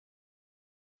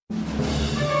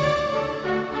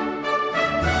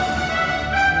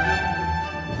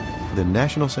The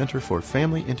National Center for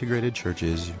Family Integrated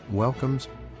Churches welcomes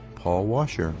Paul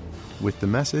Washer with the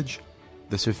message,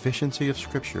 The Sufficiency of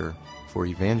Scripture for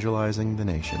Evangelizing the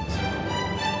Nations.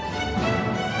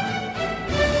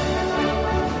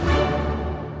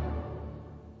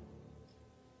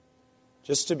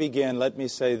 Just to begin, let me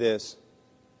say this,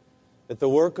 that the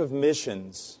work of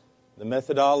missions, the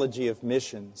methodology of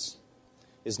missions,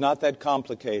 is not that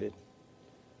complicated.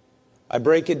 I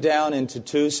break it down into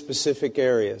two specific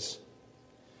areas.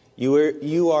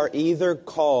 You are either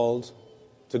called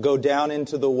to go down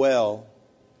into the well,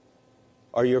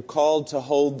 or you're called to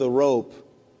hold the rope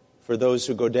for those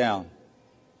who go down.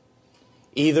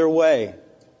 Either way,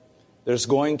 there's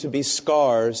going to be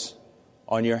scars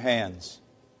on your hands.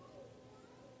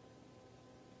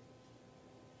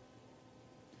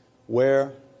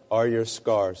 Where are your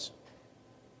scars?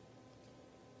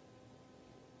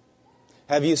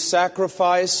 Have you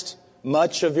sacrificed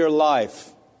much of your life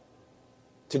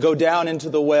to go down into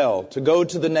the well, to go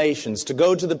to the nations, to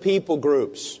go to the people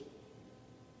groups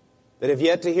that have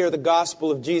yet to hear the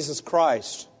gospel of Jesus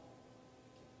Christ?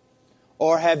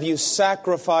 Or have you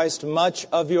sacrificed much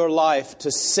of your life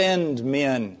to send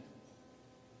men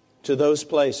to those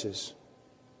places?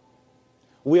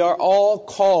 We are all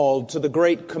called to the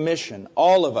Great Commission,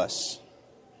 all of us.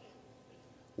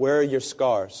 Where are your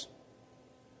scars?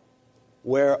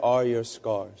 Where are your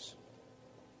scars?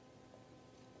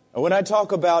 And when I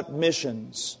talk about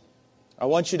missions, I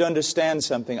want you to understand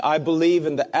something. I believe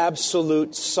in the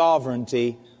absolute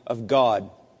sovereignty of God.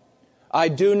 I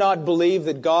do not believe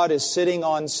that God is sitting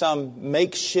on some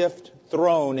makeshift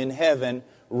throne in heaven,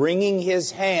 wringing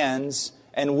His hands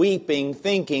and weeping,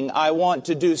 thinking, I want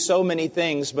to do so many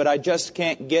things, but I just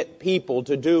can't get people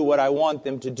to do what I want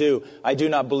them to do. I do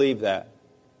not believe that.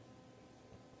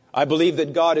 I believe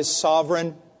that God is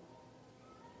sovereign.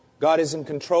 God is in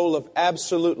control of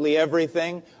absolutely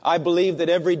everything. I believe that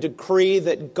every decree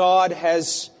that God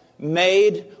has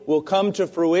made will come to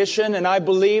fruition. And I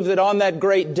believe that on that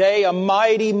great day, a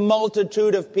mighty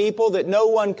multitude of people that no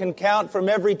one can count from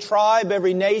every tribe,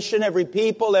 every nation, every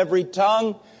people, every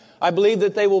tongue, I believe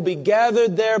that they will be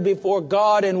gathered there before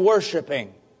God and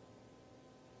worshiping.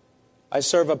 I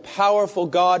serve a powerful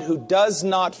God who does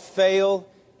not fail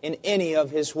in any of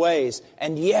His ways.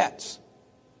 And yet,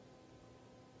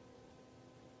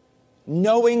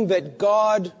 knowing that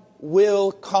God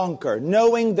will conquer,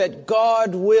 knowing that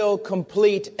God will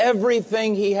complete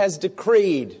everything He has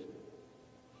decreed,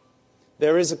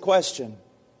 there is a question.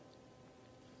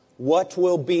 What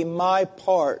will be my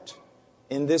part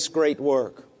in this great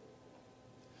work?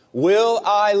 Will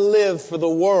I live for the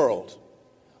world?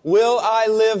 Will I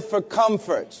live for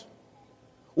comfort?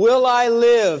 Will I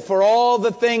live for all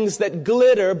the things that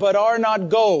glitter but are not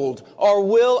gold? Or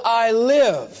will I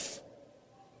live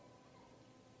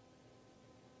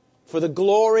for the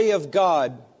glory of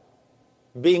God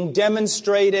being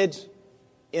demonstrated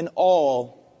in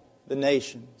all the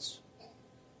nations?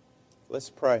 Let's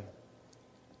pray.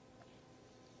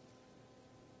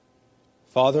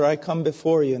 Father, I come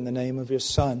before You in the name of Your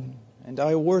Son, and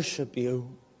I worship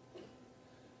You.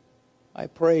 I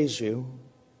praise You.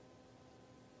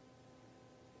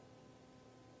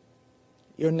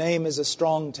 Your name is a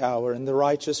strong tower, and the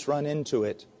righteous run into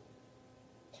it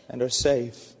and are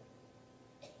safe.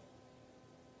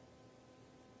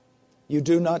 You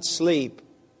do not sleep.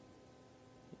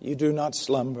 You do not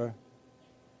slumber.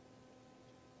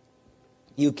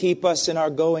 You keep us in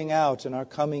our going out and our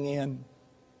coming in.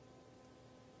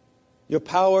 Your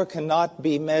power cannot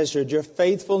be measured. Your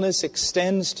faithfulness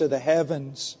extends to the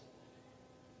heavens.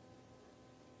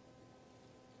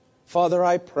 Father,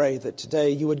 I pray that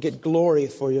today You would get glory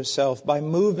for Yourself by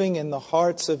moving in the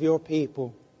hearts of Your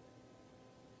people.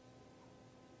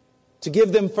 To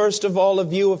give them first of all a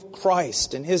view of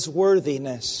Christ and His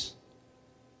worthiness.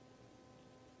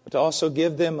 But to also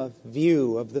give them a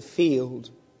view of the field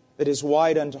that is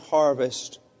white unto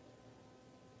harvest.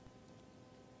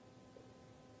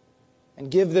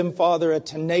 And give them, Father, a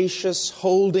tenacious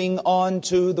holding on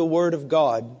to the Word of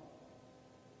God.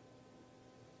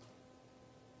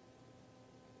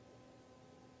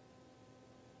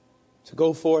 To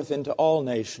go forth into all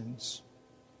nations,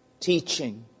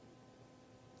 teaching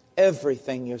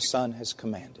everything Your Son has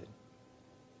commanded.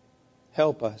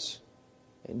 Help us.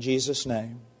 In Jesus'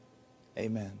 name,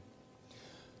 amen.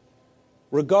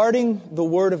 Regarding the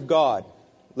Word of God,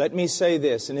 let me say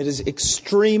this, and it is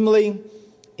extremely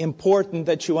important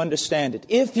that you understand it.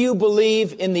 If you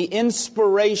believe in the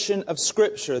inspiration of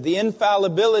Scripture, the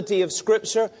infallibility of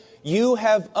Scripture, you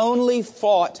have only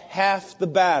fought half the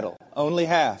battle. Only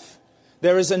half.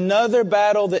 There is another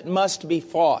battle that must be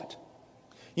fought.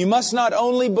 You must not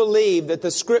only believe that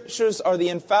the Scriptures are the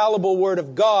infallible Word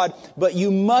of God, but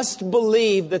you must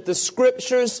believe that the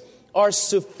Scriptures are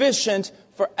sufficient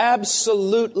for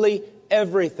absolutely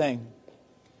everything.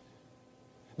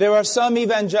 There are some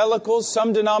evangelicals,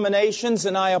 some denominations,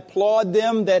 and I applaud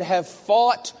them, that have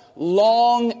fought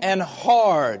long and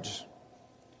hard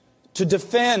to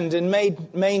defend and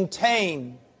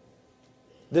maintain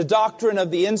the doctrine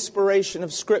of the inspiration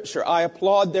of Scripture. I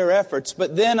applaud their efforts,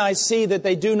 but then I see that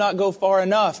they do not go far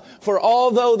enough. For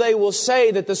although they will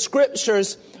say that the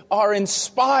Scriptures are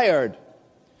inspired,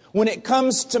 when it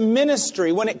comes to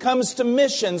ministry, when it comes to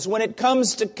missions, when it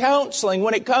comes to counseling,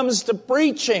 when it comes to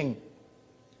preaching,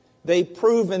 they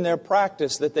prove in their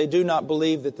practice that they do not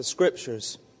believe that the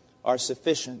Scriptures are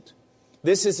sufficient.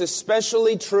 This is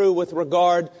especially true with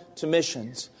regard to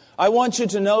missions. I want you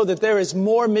to know that there is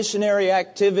more missionary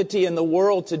activity in the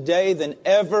world today than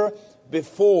ever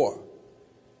before.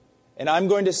 And I'm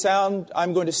going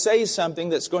to say something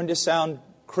that's going to sound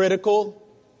critical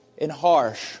and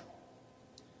harsh.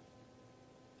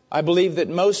 I believe that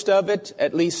most of it,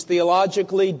 at least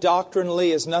theologically,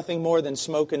 doctrinally, is nothing more than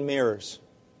smoke and mirrors.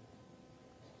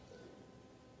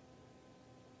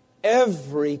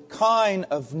 Every kind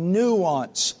of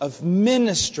nuance of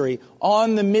ministry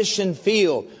on the mission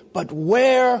field. But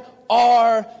where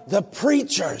are the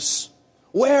preachers?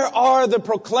 Where are the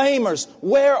proclaimers?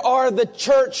 Where are the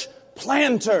church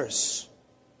planters?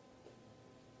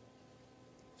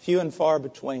 Few and far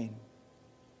between.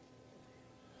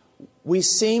 We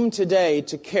seem today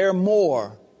to care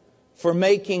more for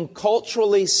making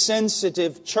culturally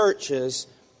sensitive churches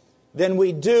than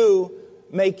we do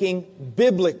making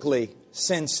biblically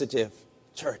sensitive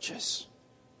churches.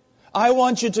 I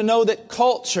want you to know that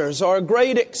cultures are a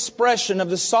great expression of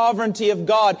the sovereignty of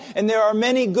God, and there are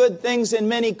many good things in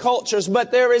many cultures,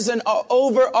 but there is an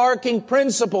overarching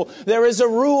principle. There is a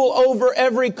rule over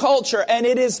every culture, and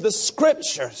it is the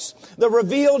Scriptures, the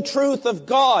revealed truth of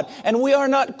God. And we are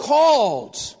not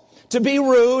called to be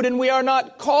rude, and we are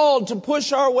not called to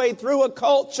push our way through a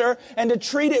culture and to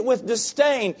treat it with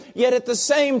disdain. Yet at the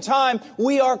same time,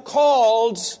 we are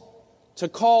called to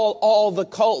call all the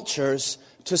cultures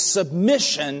to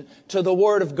submission to the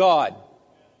Word of God.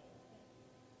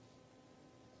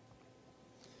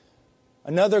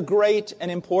 Another great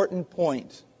and important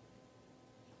point.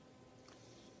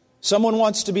 Someone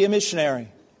wants to be a missionary,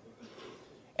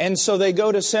 and so they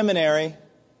go to seminary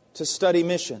to study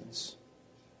missions.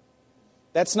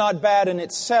 That's not bad in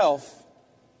itself,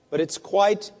 but it's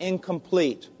quite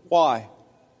incomplete. Why?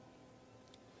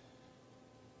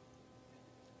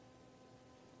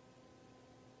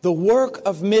 The work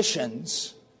of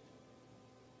missions,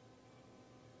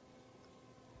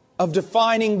 of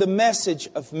defining the message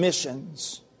of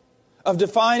missions, of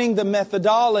defining the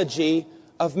methodology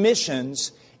of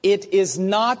missions, it is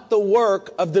not the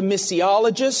work of the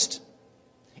missiologist.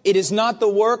 It is not the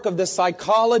work of the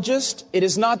psychologist. It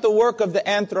is not the work of the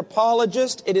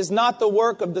anthropologist. It is not the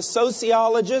work of the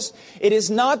sociologist. It is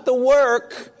not the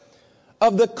work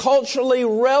of the culturally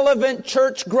relevant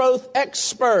church growth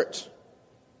expert.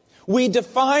 We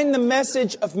define the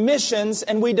message of missions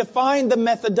and we define the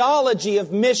methodology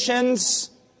of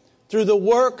missions through the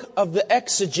work of the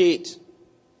exegete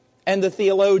and the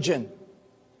theologian.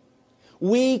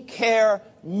 We care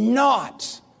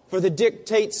not for the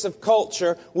dictates of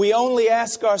culture. We only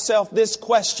ask ourselves this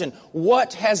question: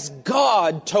 what has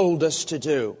God told us to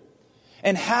do?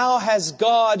 And how has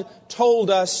God told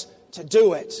us to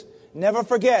do it? Never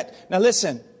forget. Now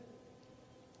listen.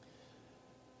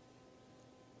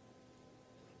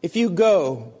 If you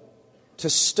go to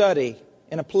study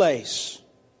in a place,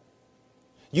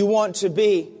 you want to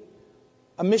be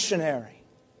a missionary,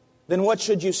 then what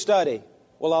should you study?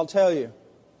 Well, I'll tell you.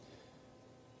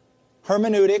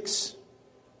 Hermeneutics,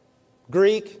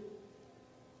 Greek,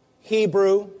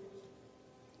 Hebrew,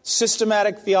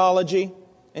 systematic theology,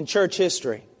 and church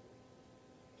history.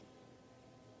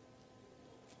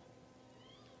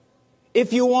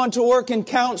 If you want to work in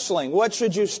counseling, what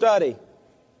should you study?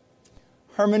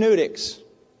 Hermeneutics,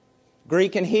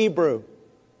 Greek and Hebrew,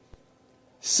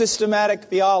 systematic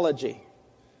theology,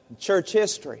 and church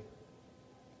history.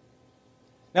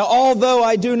 Now, although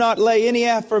I do not lay any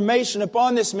affirmation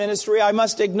upon this ministry, I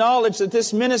must acknowledge that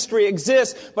this ministry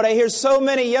exists. But I hear so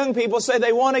many young people say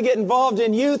they want to get involved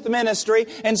in youth ministry,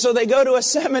 and so they go to a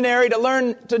seminary to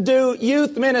learn to do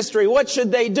youth ministry. What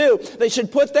should they do? They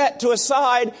should put that to a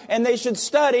side, and they should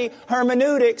study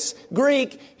hermeneutics,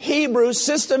 Greek, Hebrew,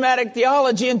 systematic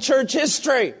theology, and church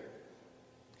history.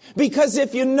 Because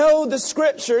if you know the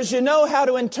Scriptures, you know how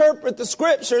to interpret the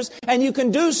Scriptures, and you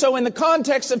can do so in the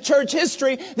context of church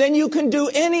history, then you can do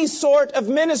any sort of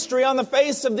ministry on the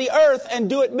face of the earth and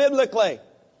do it biblically.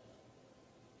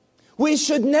 We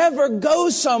should never go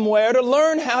somewhere to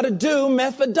learn how to do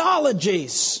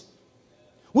methodologies.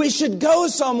 We should go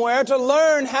somewhere to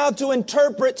learn how to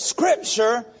interpret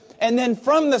Scripture, and then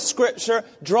from the Scripture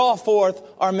draw forth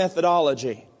our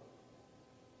methodology.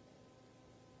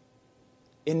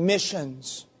 In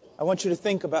missions, I want you to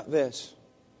think about this.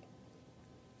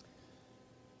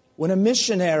 When a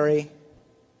missionary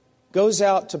goes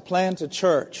out to plant a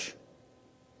church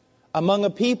among a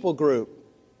people group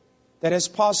that has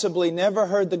possibly never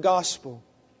heard the gospel,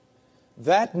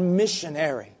 that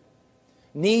missionary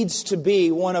needs to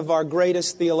be one of our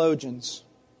greatest theologians,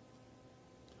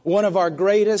 one of our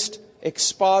greatest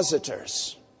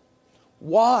expositors.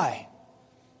 Why?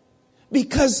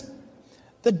 Because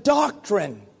the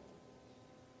doctrine,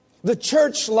 the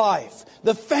church life,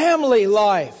 the family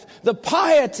life, the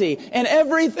piety, and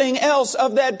everything else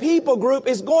of that people group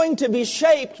is going to be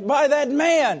shaped by that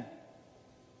man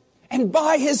and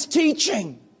by his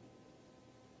teaching.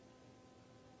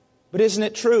 But isn't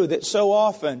it true that so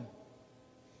often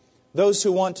those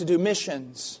who want to do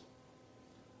missions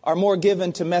are more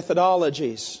given to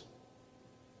methodologies,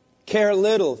 care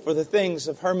little for the things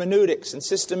of hermeneutics and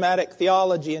systematic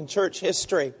theology and church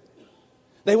history?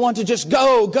 They want to just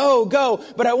go, go, go.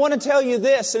 But I want to tell you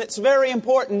this, and it's very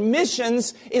important.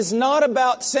 Missions is not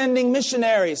about sending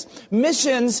missionaries.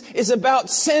 Missions is about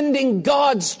sending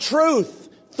God's truth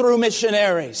through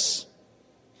missionaries.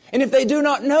 And if they do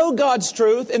not know God's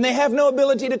truth and they have no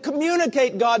ability to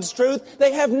communicate God's truth,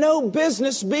 they have no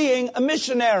business being a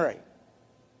missionary.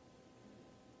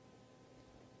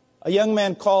 A young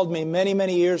man called me many,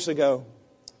 many years ago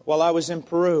while I was in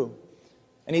Peru.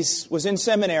 And he was in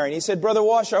seminary. And he said, "Brother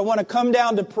Washer, I want to come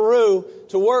down to Peru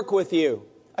to work with you."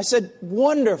 I said,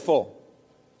 "Wonderful.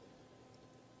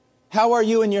 How are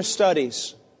you in your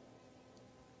studies?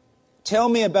 Tell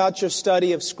me about your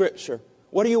study of Scripture.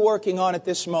 What are you working on at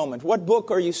this moment? What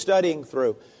book are you studying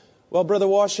through?" "Well, Brother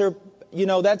Washer,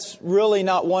 that's really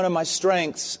not one of my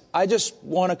strengths. I just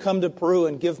want to come to Peru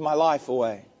and give my life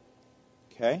away."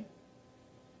 Okay.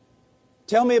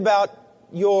 "Tell me about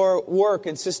your work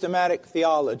in systematic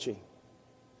theology."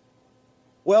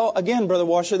 "Well, again, Brother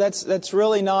Washer, that's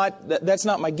really not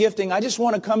my gifting. I just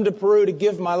want to come to Peru to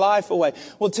give my life away."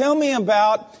 "Well, tell me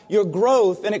about your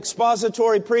growth in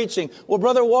expository preaching." "Well,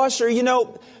 Brother Washer,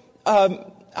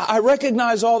 I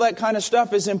recognize all that kind of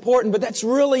stuff is important, but that's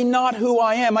really not who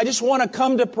I am. I just want to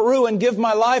come to Peru and give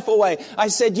my life away." I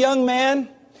said, "Young man,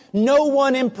 no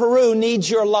one in Peru needs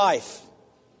your life.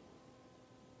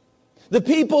 The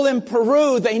people in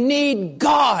Peru, they need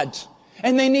God.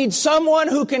 And they need someone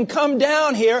who can come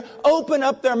down here, open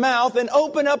up their mouth and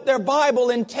open up their Bible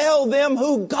and tell them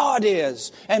who God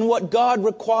is and what God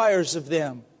requires of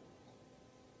them."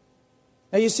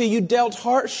 Now you see, you dealt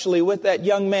harshly with that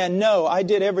young man. No, I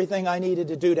did everything I needed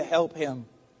to do to help him,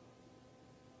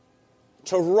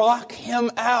 to rock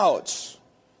him out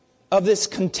of this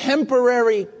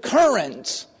contemporary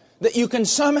current that you can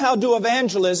somehow do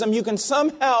evangelism, you can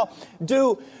somehow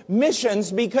do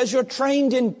missions because you're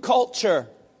trained in culture.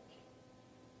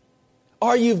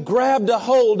 Or you've grabbed a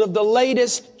hold of the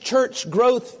latest church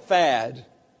growth fad.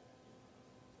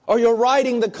 Or you're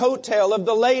riding the coattail of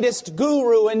the latest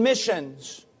guru in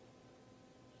missions.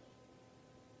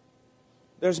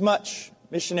 There's much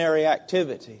missionary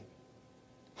activity.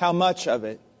 How much of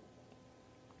it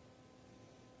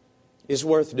is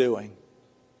worth doing?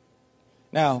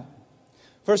 Now,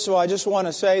 first of all, I just want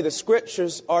to say the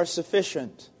Scriptures are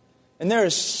sufficient. And there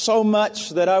is so much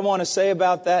that I want to say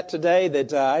about that today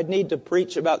that I'd need to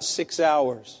preach about 6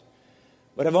 hours.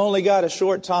 But I've only got a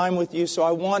short time with you, so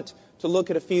I want to look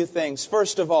at a few things.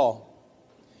 First of all,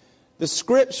 the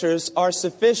Scriptures are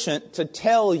sufficient to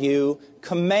tell you,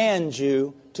 command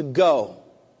you to go.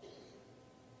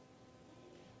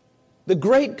 The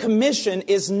Great Commission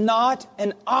is not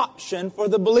an option for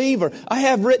the believer. I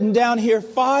have written down here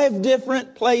 5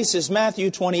 different places: Matthew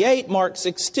 28, Mark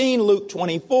 16, Luke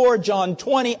 24, John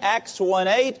 20, Acts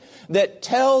 1:8, that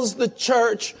tells the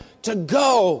church to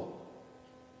go.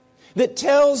 That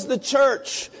tells the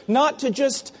church not to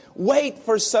just wait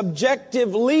for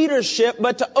subjective leadership,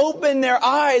 but to open their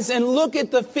eyes and look at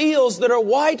the fields that are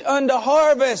white unto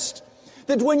harvest.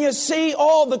 That when you see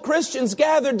all the Christians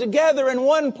gathered together in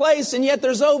one place, and yet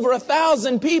there's over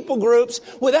 1,000 people groups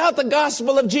without the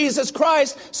gospel of Jesus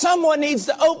Christ, someone needs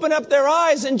to open up their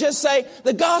eyes and just say,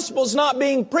 the gospel's not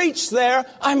being preached there,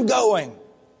 I'm going.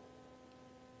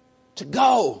 To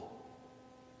go.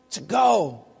 To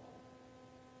go.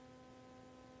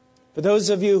 For those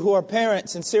of you who are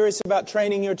parents and serious about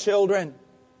training your children,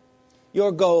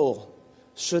 your goal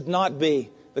should not be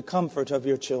the comfort of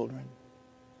your children,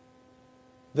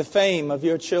 the fame of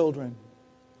your children,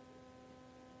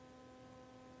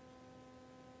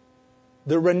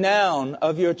 the renown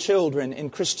of your children in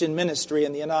Christian ministry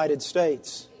in the United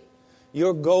States.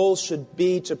 Your goal should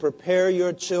be to prepare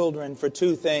your children for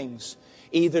two things: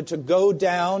 either to go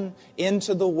down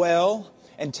into the well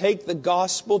and take the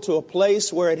gospel to a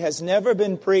place where it has never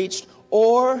been preached,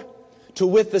 or to,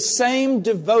 with the same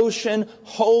devotion,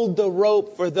 hold the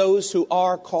rope for those who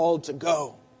are called to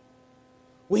go.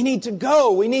 We need to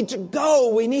go. We need to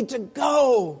go. We need to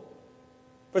go.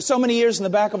 For so many years in the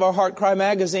back of our Heart Cry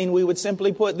magazine, we would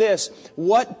simply put this: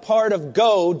 what part of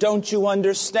go don't you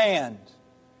understand?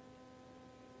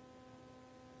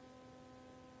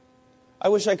 I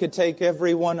wish I could take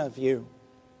every one of you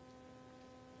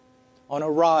on a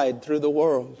ride through the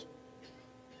world.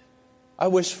 I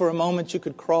wish for a moment you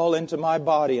could crawl into my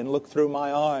body and look through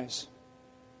my eyes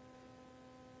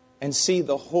and see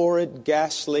the horrid,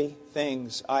 ghastly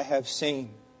things I have seen.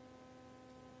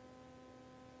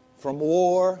 From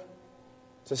war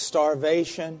to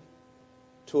starvation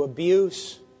to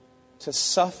abuse to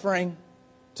suffering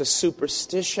to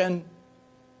superstition.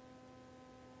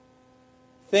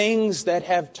 Things that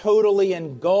have totally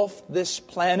engulfed this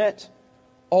planet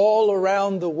all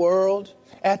around the world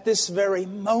at this very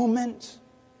moment.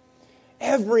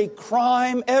 Every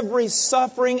crime, every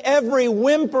suffering, every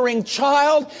whimpering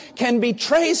child can be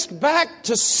traced back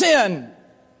to sin.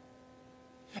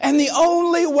 And the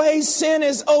only way sin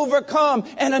is overcome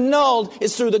and annulled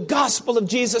is through the gospel of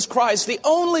Jesus Christ. The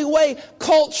only way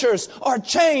cultures are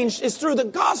changed is through the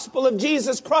gospel of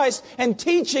Jesus Christ and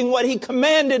teaching what He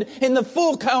commanded in the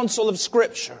full counsel of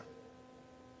Scripture.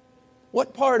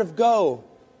 What part of go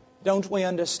don't we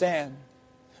understand?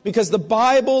 Because the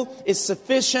Bible is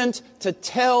sufficient to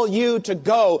tell you to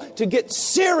go, to get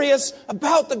serious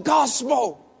about the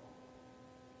gospel.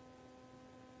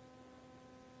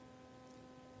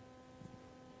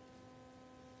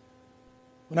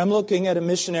 When I'm looking at a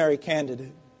missionary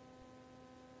candidate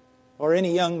or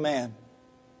any young man,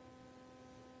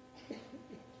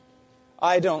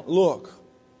 I don't look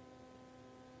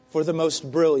for the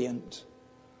most brilliant,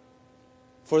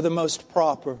 for the most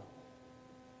proper,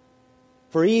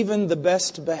 for even the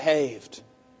best behaved.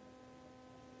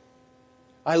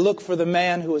 I look for the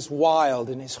man who is wild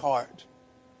in his heart,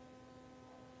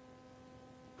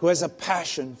 who has a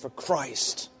passion for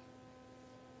Christ.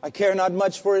 I care not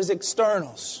much for his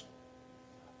externals.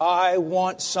 I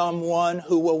want someone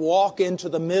who will walk into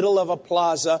the middle of a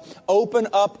plaza, open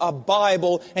up a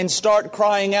Bible, and start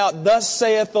crying out, "Thus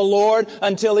saith the Lord,"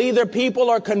 until either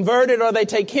people are converted or they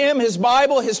take him, his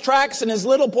Bible, his tracts, and his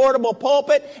little portable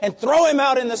pulpit and throw him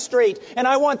out in the street. And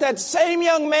I want that same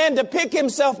young man to pick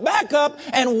himself back up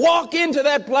and walk into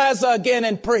that plaza again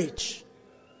and preach.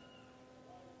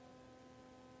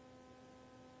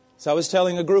 So I was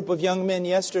telling a group of young men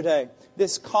yesterday,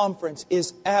 this conference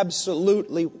is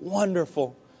absolutely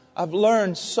wonderful. I've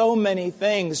learned so many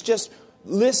things just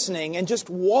listening and just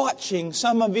watching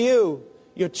some of you,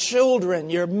 your children,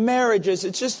 your marriages.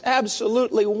 It's just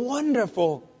absolutely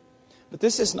wonderful. But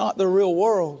this is not the real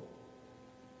world.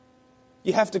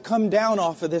 You have to come down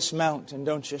off of this mountain,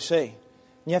 don't you see?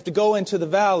 You have to go into the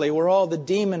valley where all the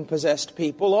demon-possessed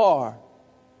people are.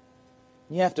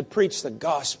 You have to preach the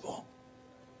gospel.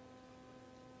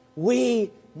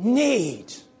 We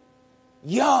need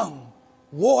young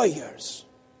warriors,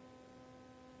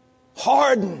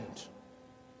 hardened,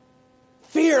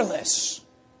 fearless,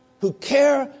 who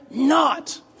care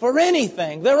not for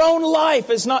anything. Their own life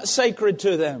is not sacred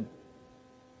to them.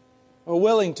 Are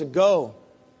willing to go,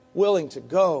 willing to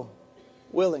go,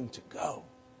 willing to go.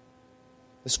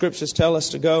 The Scriptures tell us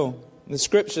to go. The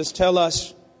Scriptures tell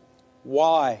us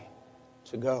why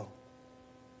to go.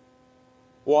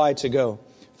 Why to go?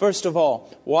 First of all,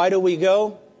 why do we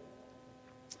go?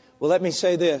 Well, let me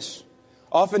say this.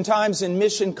 Oftentimes in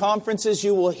mission conferences,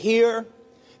 you will hear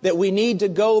that we need to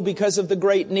go because of the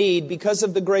great need, because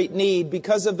of the great need,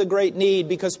 because of the great need,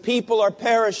 because people are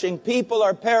perishing, people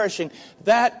are perishing.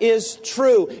 That is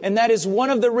true, and that is one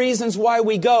of the reasons why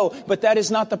we go, but that is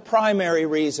not the primary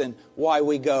reason why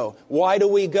we go. Why do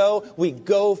we go? We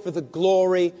go for the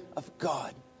glory of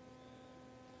God.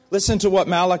 Listen to what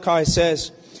Malachi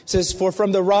says. It says, "For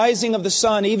from the rising of the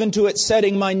sun even to its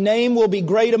setting, my name will be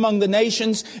great among the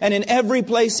nations, and in every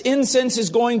place incense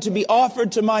is going to be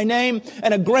offered to my name,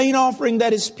 and a grain offering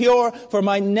that is pure, for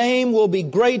my name will be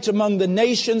great among the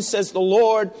nations, says the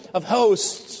Lord of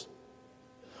hosts."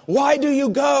 Why do you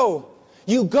go?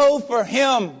 You go for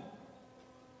Him.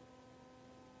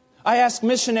 I ask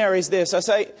missionaries this. I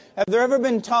say, have there ever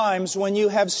been times when you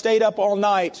have stayed up all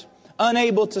night,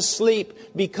 unable to sleep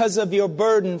because of your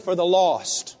burden for the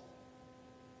lost?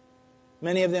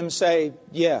 Many of them say,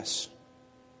 yes.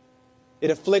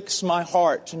 It afflicts my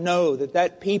heart to know that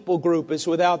that people group is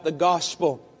without the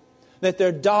gospel, that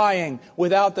they're dying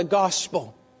without the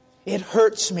gospel. It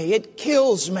hurts me. It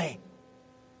kills me.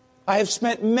 I have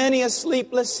spent many a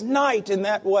sleepless night in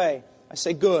that way. I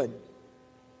say, good.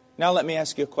 Now let me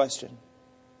ask you a question.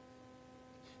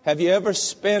 Have you ever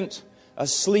spent a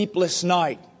sleepless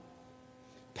night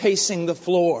pacing the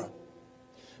floor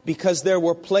because there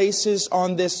were places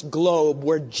on this globe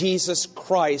where Jesus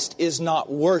Christ is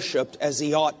not worshipped as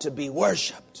He ought to be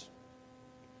worshipped?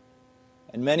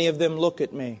 And many of them look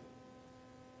at me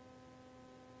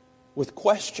with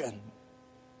question.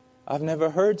 I've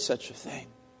never heard such a thing.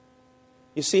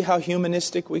 You see how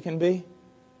humanistic we can be?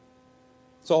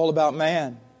 It's all about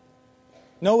man.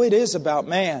 No, it is about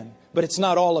man, but it's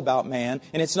not all about man,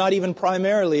 and it's not even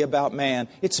primarily about man.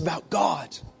 It's about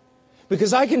God.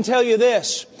 Because I can tell you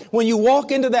this, when you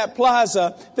walk into that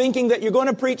plaza thinking that you're going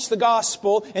to preach the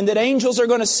gospel and that angels are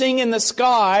going to sing in the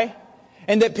sky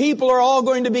and that people are all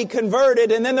going to be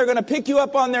converted and then they're going to pick you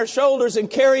up on their shoulders and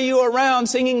carry you around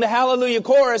singing the Hallelujah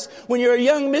chorus, when you're a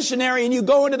young missionary and you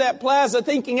go into that plaza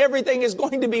thinking everything is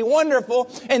going to be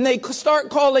wonderful and they start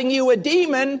calling you a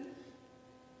demon,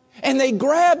 and they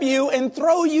grab you and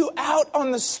throw you out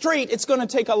on the street, it's going to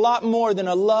take a lot more than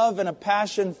a love and a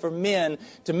passion for men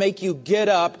to make you get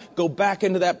up, go back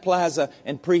into that plaza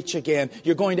and preach again.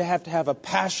 You're going to have a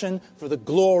passion for the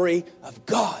glory of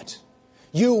God.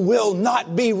 You will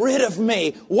not be rid of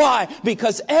me. Why?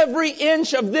 Because every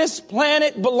inch of this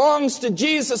planet belongs to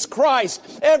Jesus Christ.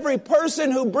 Every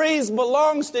person who breathes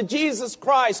belongs to Jesus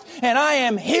Christ. And I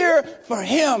am here for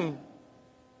Him.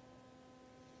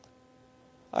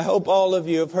 I hope all of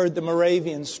you have heard the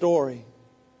Moravian story.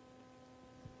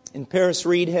 In Paris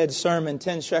Reedhead's sermon,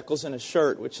 10 Shekels in a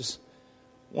Shirt, which is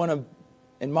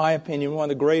in my opinion, one of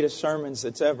the greatest sermons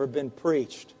that's ever been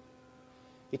preached.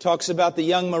 He talks about the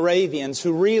young Moravians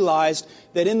who realized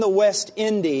that in the West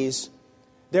Indies,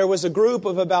 there was a group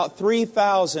of about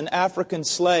 3,000 African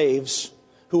slaves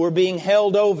who were being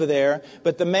held over there.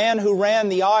 But the man who ran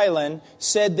the island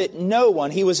said that no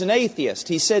one, he was an atheist,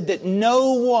 he said that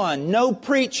no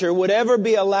preacher would ever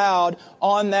be allowed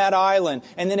on that island.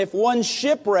 And then if one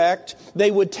shipwrecked,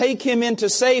 they would take him into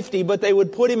safety, but they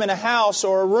would put him in a house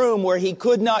or a room where he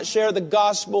could not share the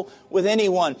gospel with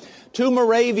anyone. 2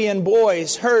 Moravian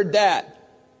boys heard that.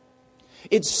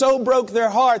 It so broke their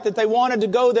heart that they wanted to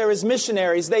go there as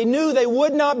missionaries. They knew they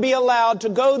would not be allowed to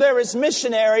go there as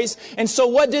missionaries. And so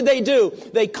what did they do?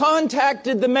 They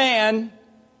contacted the man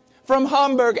from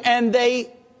Hamburg and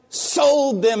they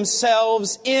sold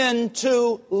themselves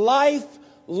into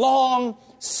lifelong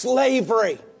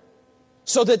slavery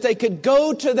so that they could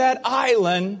go to that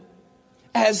island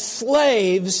as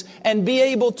slaves and be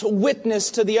able to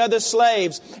witness to the other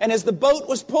slaves. And as the boat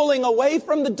was pulling away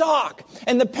from the dock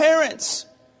and the parents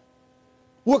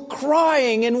were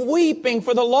crying and weeping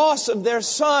for the loss of their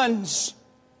sons,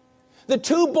 the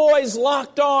 2 boys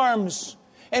locked arms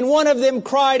and one of them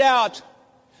cried out,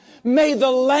 "May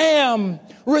the Lamb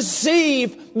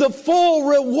receive the full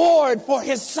reward for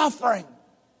His suffering."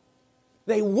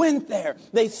 They went there.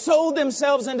 They sold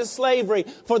themselves into slavery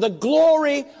for the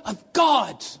glory of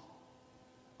God.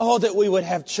 Oh, that we would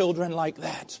have children like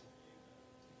that.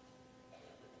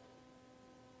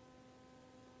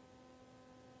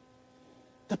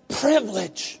 The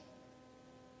privilege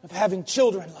of having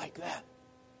children like that.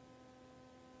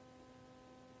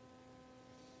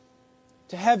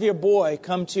 To have your boy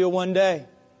come to you one day,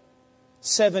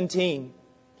 17,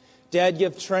 "Dad,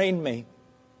 you've trained me.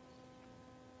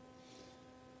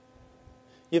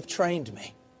 You've trained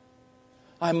me.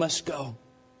 I must go."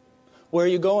 "Where are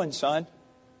you going, son?"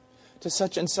 "To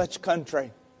such and such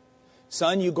country."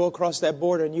 "Son, you go across that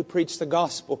border and you preach the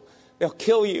gospel. They'll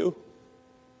kill you."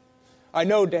 "I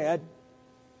know, Dad."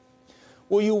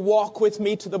 "Will you walk with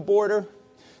me to the border?"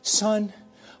 "Son,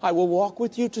 I will walk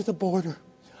with you to the border.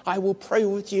 I will pray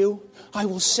with you. I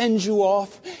will send you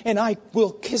off and I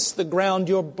will kiss the ground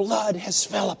your blood has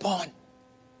fell upon.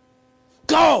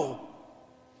 Go!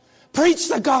 Preach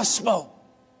the gospel.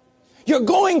 You're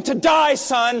going to die,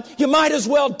 son. You might as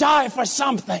well die for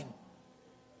something.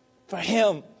 For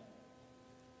Him.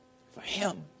 For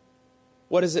Him.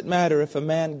 What does it matter if a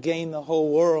man gain the whole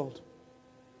world,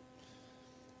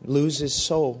 lose his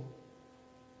soul?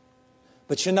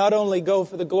 But you not only go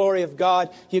for the glory of God,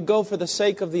 you go for the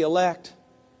sake of the elect.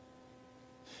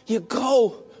 You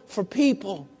go for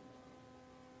people.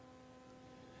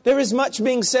 There is much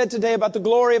being said today about the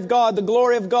glory of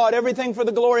God, everything for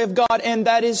the glory of God, and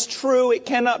that is true. It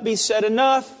cannot be said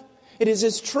enough. It is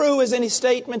as true as any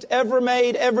statement ever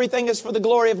made. Everything is for the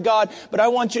glory of God. But I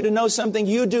want you to know something.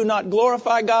 You do not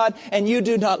glorify God and you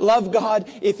do not love God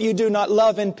if you do not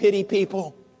love and pity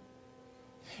people.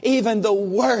 Even the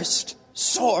worst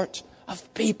sort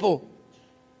of people.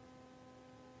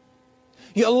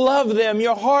 You love them.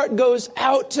 Your heart goes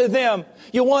out to them.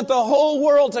 You want the whole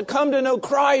world to come to know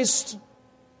Christ.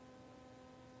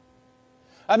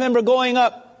 I remember going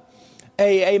up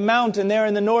a mountain there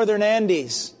in the northern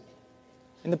Andes,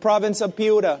 in the province of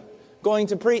Piura, going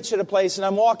to preach at a place, and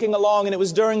I'm walking along, and it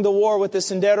was during the war with the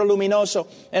Sendero Luminoso,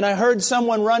 and I heard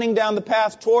someone running down the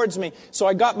path towards me. So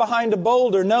I got behind a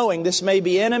boulder knowing this may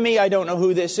be enemy. I don't know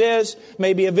who this is.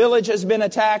 Maybe a village has been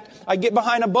attacked. I get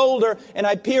behind a boulder and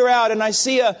I peer out and I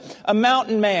see a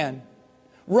mountain man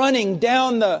running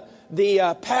down the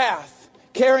path,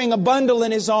 carrying a bundle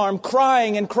in his arm,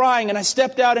 crying, and I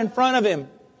stepped out in front of him.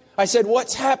 I said,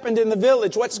 "What's happened in the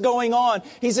village? What's going on?"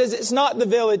 He says, "It's not the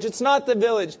village. It's not the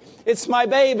village. It's my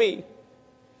baby."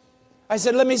 I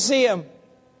said, "Let me see him.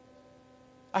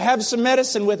 I have some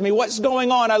medicine with me. What's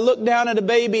going on?" I looked down at a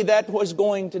baby that was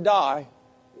going to die.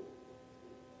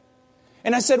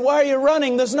 And I said, "Why are you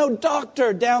running? There's no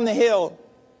doctor down the hill."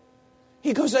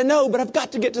 He goes, "I know, but I've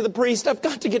got to get to the priest. I've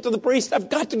got to get to the priest. I've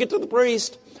got to get to the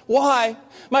priest." "Why?"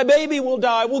 "My baby will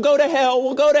die. We'll go to hell.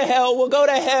 We'll go to hell. We'll go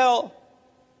to hell."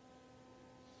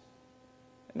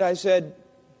 And I said,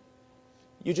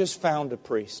 "You just found a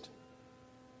priest.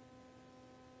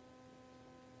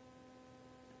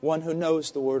 One who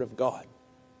knows the Word of God.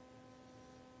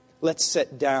 Let's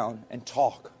sit down and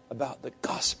talk about the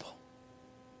gospel.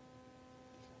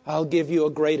 I'll give you a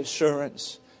great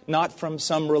assurance, not from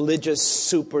some religious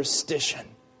superstition,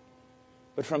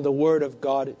 but from the Word of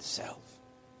God itself."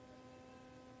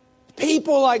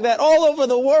 People like that all over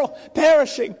the world,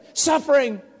 perishing,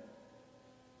 suffering.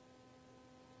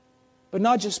 But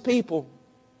not just people.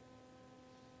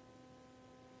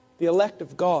 The elect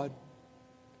of God.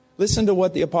 Listen to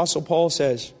what the Apostle Paul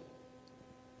says.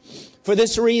 "For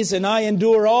this reason I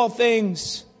endure all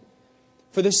things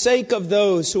for the sake of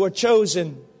those who are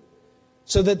chosen,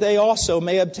 so that they also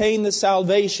may obtain the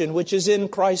salvation which is in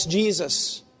Christ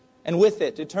Jesus, and with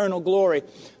it eternal glory."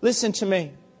 Listen to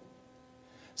me.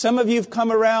 Some of you have come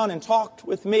around and talked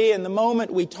with me, and the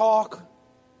moment we talk,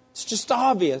 it's just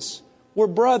obvious. We're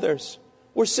brothers.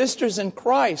 We're sisters in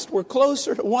Christ. We're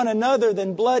closer to one another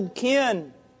than blood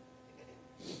kin.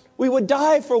 We would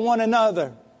die for one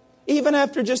another. Even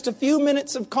after just a few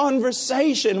minutes of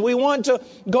conversation, we want to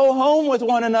go home with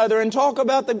one another and talk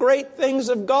about the great things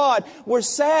of God. We're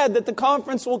sad that the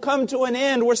conference will come to an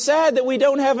end. We're sad that we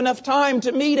don't have enough time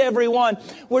to meet everyone.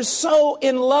 We're so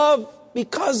in love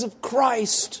because of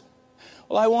Christ.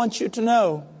 Well, I want you to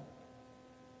know,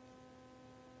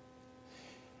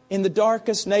 in the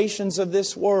darkest nations of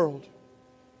this world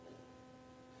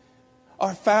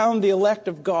are found the elect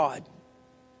of God.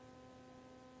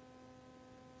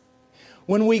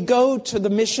 When we go to the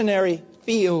missionary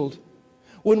field,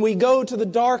 when we go to the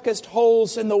darkest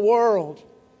holes in the world,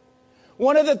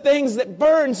 one of the things that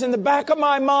burns in the back of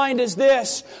my mind is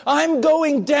this: I'm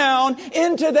going down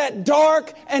into that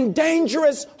dark and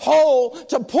dangerous hole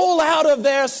to pull out of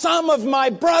there some of my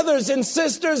brothers and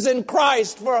sisters in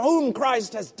Christ for whom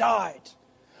Christ has died.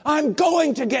 I'm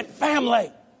going to get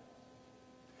family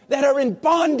that are in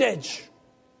bondage,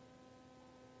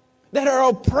 that are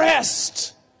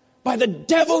oppressed by the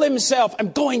devil himself.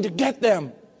 I'm going to get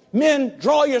them. Men,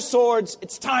 draw your swords.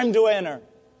 It's time to enter.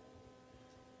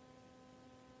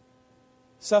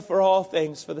 Suffer all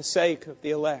things for the sake of the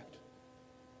elect.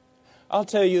 I'll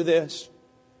tell you this.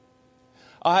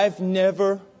 I've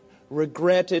never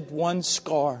regretted one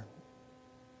scar.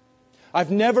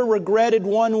 I've never regretted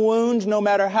one wound, no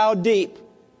matter how deep.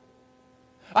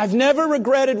 I've never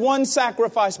regretted one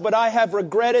sacrifice, but I have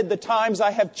regretted the times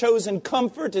I have chosen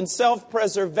comfort and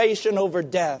self-preservation over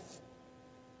death.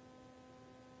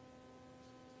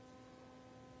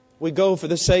 We go for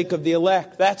the sake of the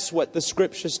elect. That's what the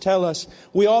Scriptures tell us.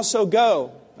 We also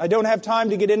go. I don't have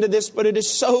time to get into this, but it is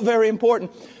so very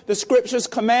important. The Scriptures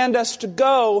command us to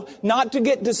go, not to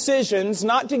get decisions,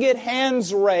 not to get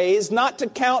hands raised, not to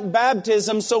count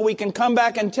baptisms so we can come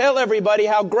back and tell everybody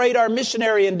how great our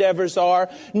missionary endeavors are.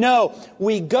 No,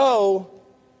 we go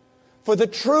for the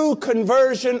true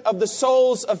conversion of the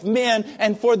souls of men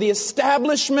and for the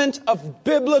establishment of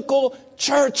biblical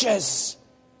churches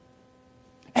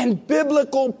and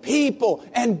biblical people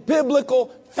and biblical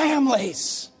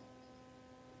families.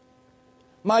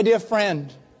 My dear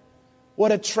friend,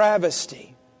 what a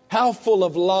travesty. How full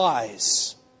of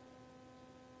lies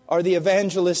are the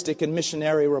evangelistic and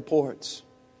missionary reports.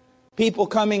 People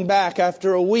coming back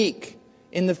after a week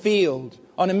in the field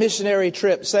on a missionary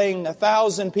trip saying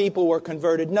 1,000 people were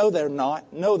converted. No, they're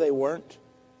not. No, they weren't.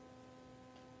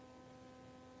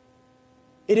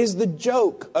 It is the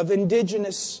joke of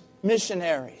indigenous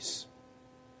missionaries.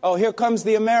 Oh, here comes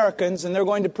the Americans, and they're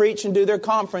going to preach and do their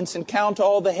conference and count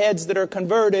all the heads that are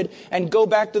converted and go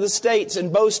back to the States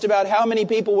and boast about how many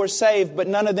people were saved, but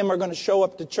none of them are going to show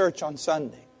up to church on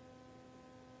Sunday.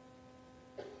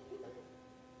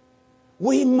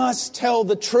 We must tell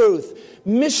the truth.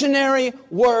 Missionary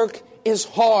work is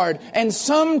hard. And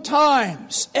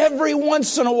sometimes, every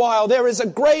once in a while, there is a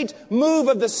great move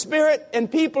of the Spirit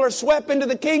and people are swept into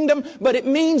the kingdom, but it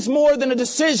means more than a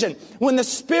decision. When the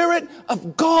Spirit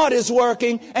of God is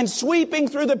working and sweeping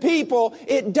through the people,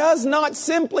 it does not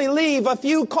simply leave a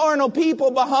few carnal people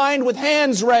behind with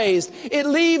hands raised. It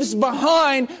leaves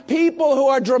behind people who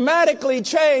are dramatically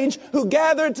changed, who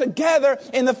gather together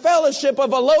in the fellowship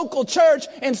of a local church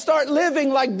and start living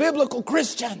like biblical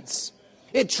Christians.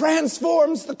 It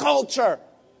transforms the culture.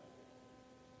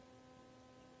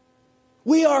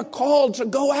 We are called to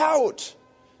go out,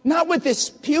 not with this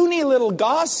puny little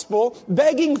gospel,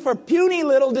 begging for puny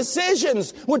little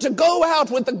decisions. We're to go out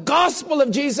with the gospel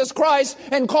of Jesus Christ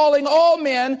and calling all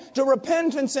men to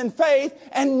repentance and faith,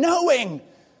 and knowing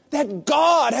that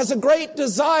God has a great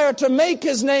desire to make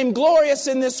His name glorious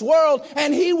in this world,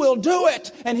 and He will do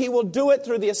it. And He will do it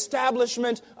through the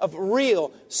establishment of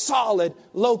real, solid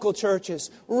local churches,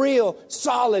 real,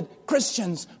 solid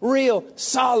Christians, real,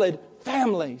 solid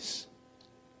families.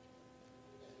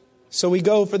 So we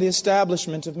go for the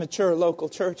establishment of mature local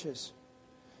churches.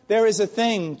 There is a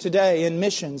thing today in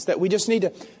missions that we just need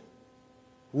to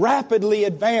rapidly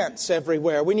advance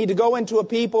everywhere. We need to go into a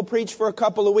people, preach for a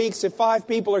couple of weeks. If 5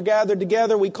 people are gathered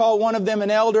together, we call one of them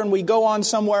an elder and we go on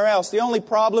somewhere else. The only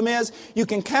problem is you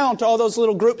can count all those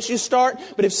little groups you start,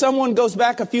 but if someone goes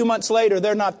back a few months later,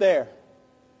 they're not there.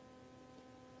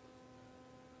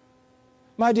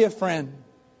 My dear friend,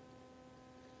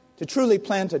 to truly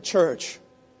plant a church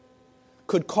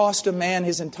could cost a man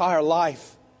his entire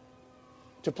life.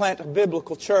 To plant a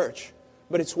biblical church,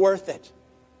 but it's worth it.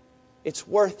 It's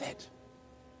worth it.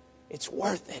 It's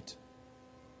worth it.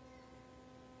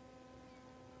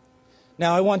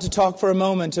 Now I want to talk for a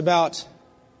moment about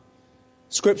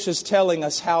Scriptures telling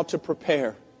us how to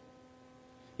prepare.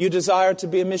 You desire to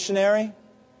be a missionary?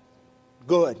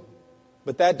 Good.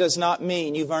 But that does not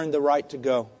mean you've earned the right to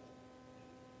go.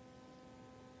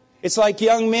 It's like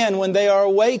young men when they are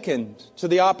awakened to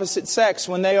the opposite sex,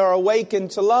 when they are awakened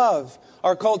to love.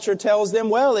 Our culture tells them,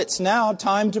 well, it's now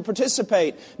time to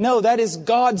participate. No, that is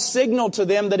God's signal to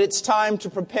them that it's time to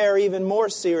prepare even more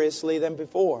seriously than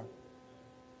before.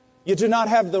 You do not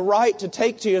have the right to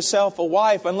take to yourself a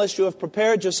wife unless you have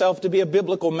prepared yourself to be a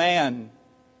biblical man.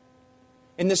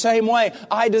 In the same way,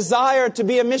 I desire to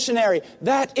be a missionary.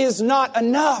 That is not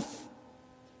enough.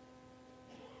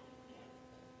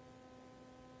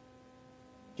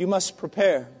 You must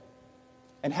prepare.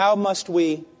 And how must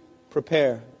we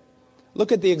prepare?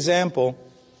 Look at the example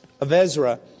of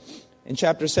Ezra. In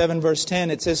chapter 7, verse 10,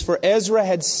 it says, "For Ezra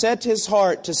had set his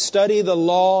heart to study the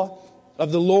law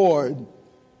of the Lord."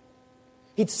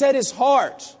 He'd set his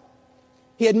heart.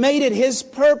 He had made it his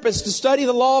purpose to study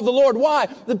the law of the Lord. Why?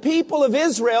 The people of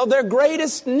Israel, their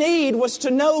greatest need was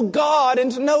to know God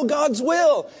and to know God's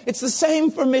will. It's the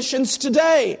same for missions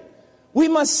today. We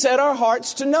must set our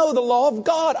hearts to know the law of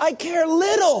God. I care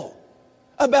little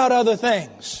about other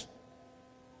things.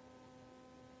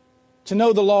 To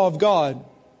know the law of God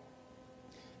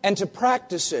and to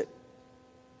practice it.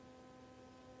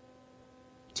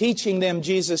 Teaching them,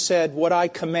 Jesus said, what I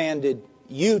commanded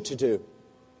you to do.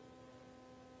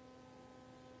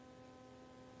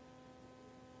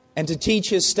 And to teach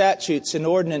His statutes and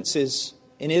ordinances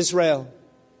in Israel.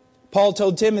 Paul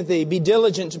told Timothy, be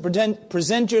diligent to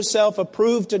present yourself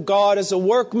approved to God as a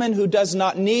workman who does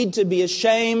not need to be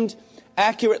ashamed,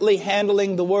 accurately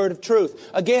handling the word of truth.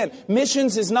 Again,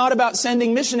 missions is not about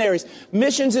sending missionaries.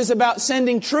 Missions is about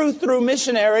sending truth through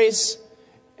missionaries.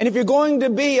 And if you're going to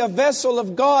be a vessel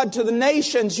of God to the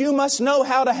nations, you must know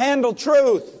how to handle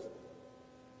truth.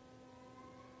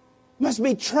 You must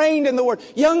be trained in the Word.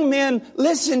 Young men,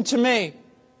 listen to me.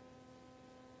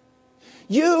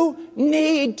 You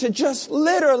need to just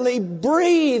literally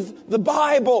breathe the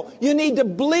Bible. You need to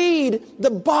bleed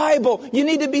the Bible. You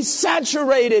need to be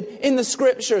saturated in the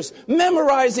Scriptures,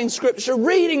 memorizing Scripture,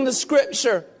 reading the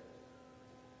Scripture.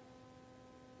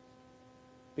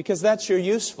 Because that's your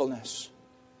usefulness.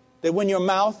 That when your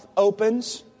mouth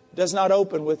opens, it does not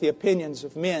open with the opinions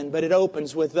of men, but it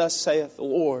opens with, thus saith the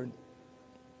Lord.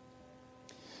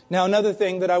 Now, another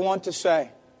thing that I want to say,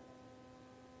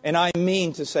 and I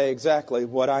mean to say exactly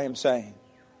what I am saying.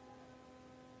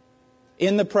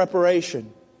 In the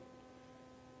preparation,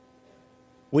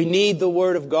 we need the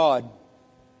Word of God.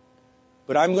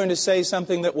 But I'm going to say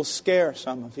something that will scare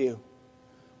some of you.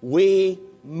 We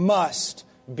must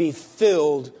be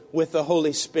filled with the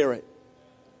Holy Spirit.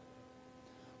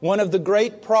 One of the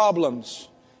great problems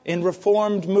in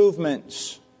Reformed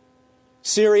movements,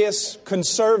 serious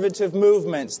conservative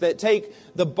movements that take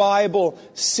the Bible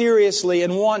seriously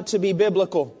and want to be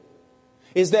biblical,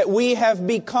 is that we have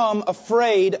become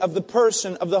afraid of the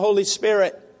person of the Holy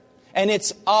Spirit. And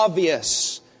it's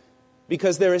obvious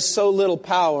because there is so little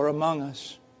power among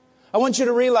us. I want you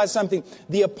to realize something.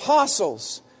 The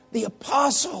apostles,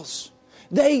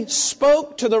 they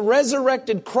spoke to the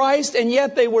resurrected Christ, and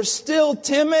yet they were still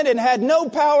timid and had no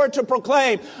power to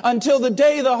proclaim until the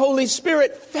day the Holy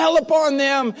Spirit fell upon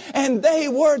them and they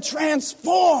were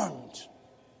transformed.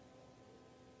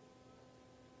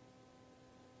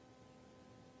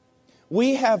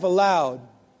 We have allowed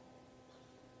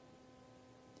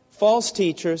false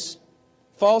teachers,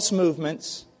 false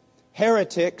movements,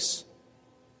 heretics,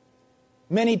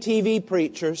 many TV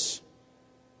preachers,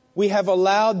 we have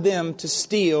allowed them to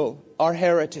steal our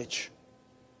heritage.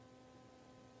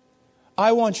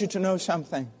 I want you to know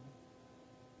something.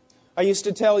 I used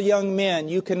to tell young men,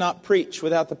 you cannot preach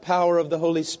without the power of the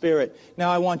Holy Spirit. Now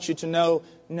I want you to know,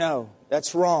 no,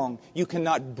 that's wrong. You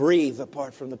cannot breathe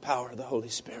apart from the power of the Holy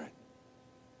Spirit.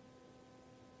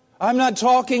 I'm not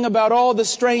talking about all the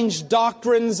strange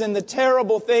doctrines and the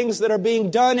terrible things that are being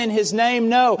done in His name.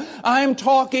 No, I'm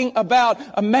talking about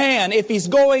a man, if he's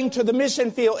going to the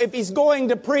mission field, if he's going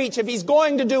to preach, if he's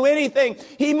going to do anything,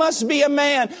 he must be a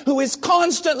man who is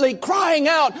constantly crying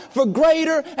out for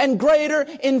greater and greater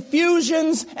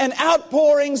infusions and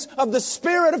outpourings of the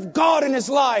Spirit of God in his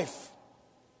life.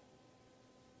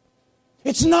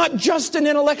 It's not just an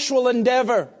intellectual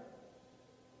endeavor.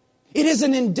 It is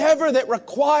an endeavor that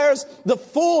requires the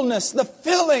fullness, the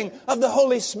filling of the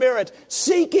Holy Spirit,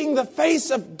 seeking the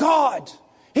face of God,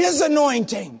 His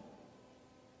anointing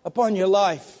upon your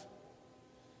life.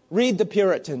 Read the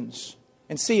Puritans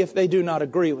and see if they do not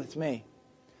agree with me.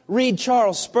 Read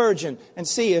Charles Spurgeon and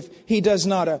see if he does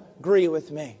not agree with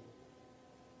me.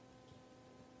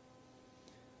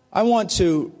 I want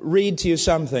to read to you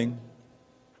something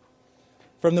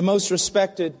from the most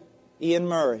respected Ian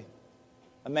Murray,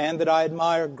 a man that I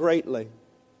admire greatly,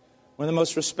 one of the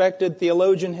most respected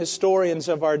theologian historians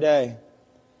of our day.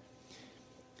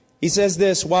 He says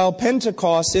this: while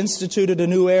Pentecost instituted a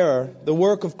new era, the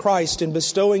work of Christ in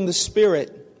bestowing the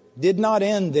Spirit did not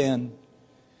end then.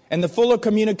 And the fuller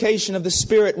communication of the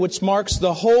Spirit, which marks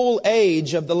the whole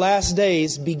age of the last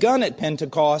days, begun at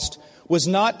Pentecost, was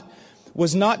not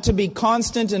to be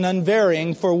constant and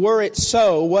unvarying, for were it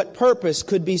so, what purpose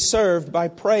could be served by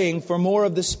praying for more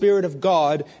of the Spirit of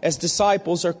God, as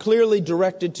disciples are clearly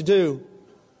directed to do?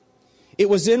 It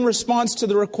was in response to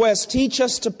the request, teach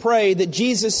us to pray, that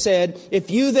Jesus said,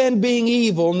 if you then, being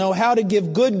evil, know how to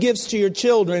give good gifts to your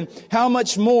children, how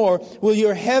much more will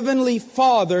your heavenly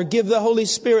Father give the Holy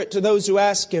Spirit to those who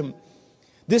ask Him?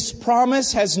 This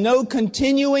promise has no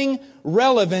continuing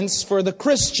relevance for the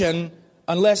Christian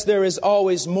unless there is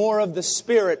always more of the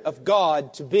Spirit of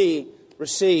God to be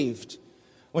received.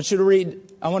 I want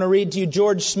to read to you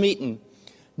George Smeaton.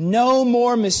 No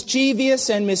more mischievous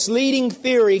and misleading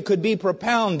theory could be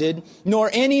propounded, nor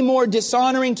any more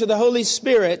dishonoring to the Holy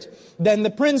Spirit than the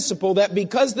principle that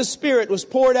because the Spirit was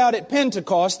poured out at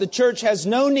Pentecost, the church has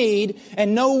no need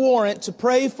and no warrant to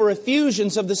pray for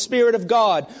effusions of the Spirit of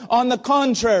God. On the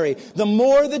contrary, the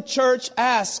more the church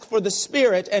asks for the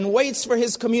Spirit and waits for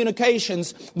His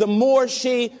communications, the more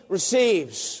she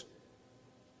receives.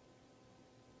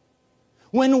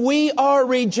 When we are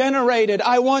regenerated,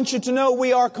 I want you to know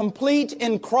we are complete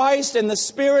in Christ, and the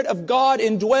Spirit of God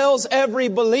indwells every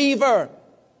believer.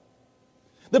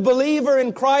 The believer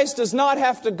in Christ does not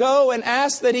have to go and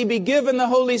ask that he be given the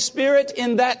Holy Spirit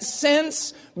in that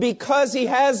sense, because he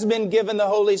has been given the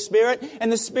Holy Spirit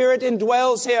and the Spirit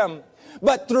indwells him.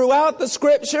 But throughout the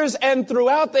Scriptures and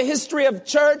throughout the history of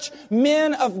church,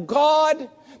 men of God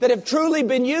that have truly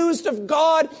been used of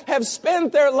God have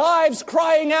spent their lives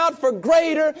crying out for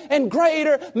greater and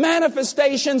greater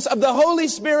manifestations of the Holy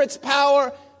Spirit's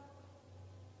power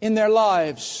in their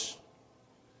lives.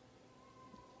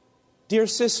 Dear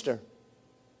sister,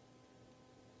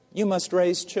 you must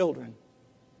raise children.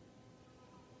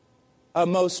 A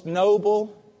most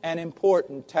noble and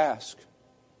important task.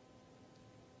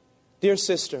 Dear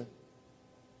sister,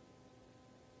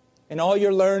 in all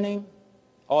your learning,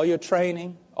 all your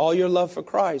training, all your love for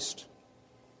Christ,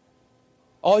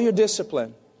 all your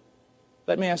discipline.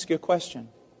 Let me ask you a question.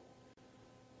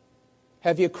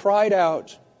 Have you cried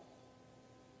out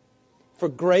for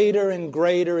greater and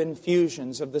greater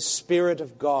infusions of the Spirit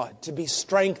of God, to be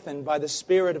strengthened by the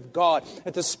Spirit of God,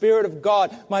 that the Spirit of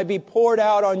God might be poured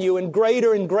out on you in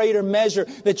greater and greater measure,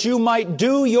 that you might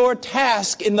do your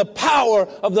task in the power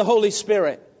of the Holy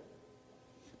Spirit?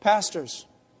 Pastors,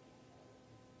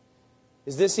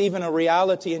 is this even a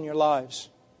reality in your lives?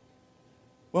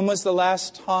 When was the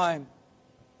last time,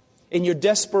 in your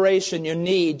desperation, your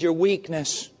need, your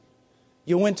weakness,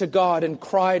 you went to God and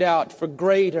cried out for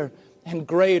greater and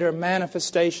greater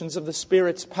manifestations of the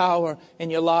Spirit's power in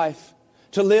your life?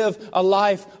 To live a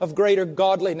life of greater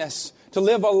godliness, to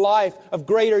live a life of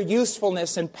greater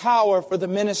usefulness and power for the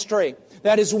ministry.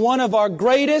 That is one of our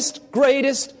greatest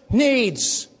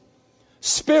needs.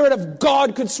 Spirit of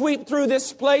God could sweep through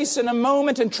this place in a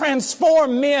moment and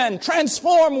transform men,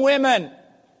 transform women.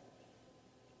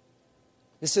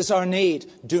 This is our need.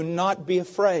 Do not be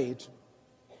afraid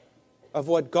of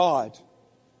what God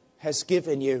has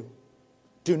given you.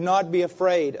 Do not be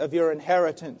afraid of your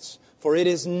inheritance, for it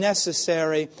is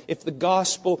necessary if the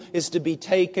gospel is to be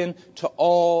taken to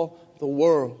all the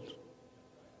world.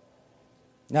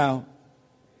 Now,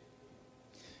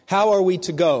 how are we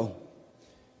to go?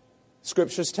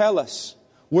 Scriptures tell us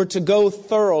we're to go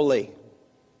thoroughly.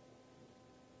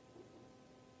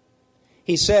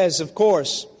 He says, of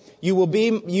course, you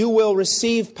will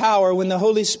receive power when the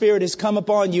Holy Spirit has come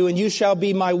upon you, and you shall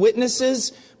be my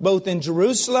witnesses, both in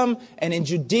Jerusalem and in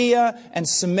Judea and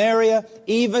Samaria,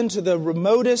 even to the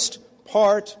remotest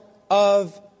part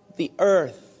of the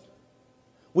earth.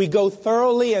 We go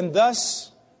thoroughly, and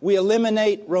thus we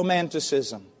eliminate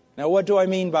romanticism. Now, what do I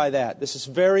mean by that? This is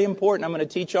very important. I'm going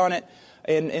to teach on it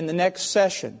in the next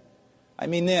session. I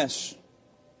mean this.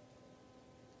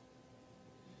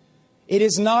 It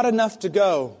is not enough to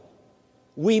go.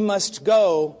 We must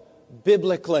go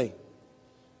biblically.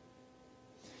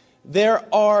 There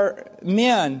are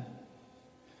men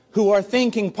who are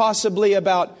thinking possibly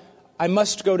about, I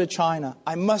must go to China.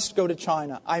 I must go to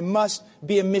China. I must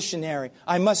be a missionary.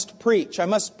 I must preach. I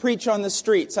must preach on the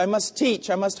streets. I must teach.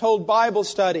 I must hold Bible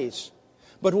studies.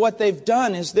 But what they've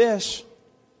done is this.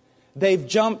 They've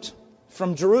jumped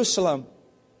from Jerusalem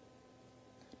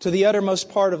to the uttermost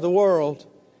part of the world,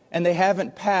 and they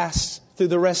haven't passed through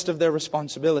the rest of their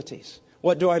responsibilities.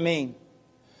 What do I mean?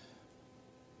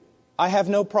 I have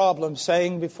no problem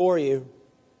saying before you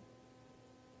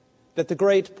that the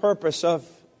great purpose of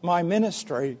my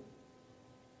ministry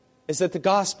is that the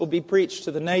gospel be preached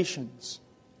to the nations.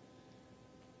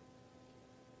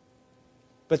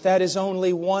 But that is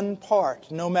only one part.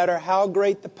 No matter how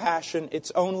great the passion,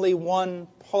 it's only one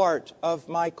part of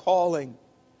my calling.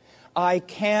 I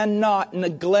cannot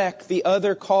neglect the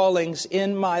other callings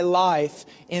in my life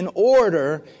in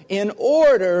order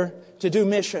to do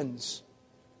missions.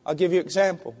 I'll give you an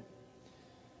example.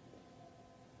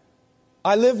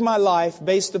 I live my life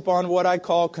based upon what I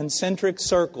call concentric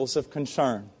circles of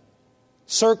concern.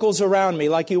 Circles around me,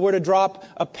 like you were to drop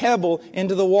a pebble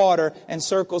into the water and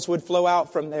circles would flow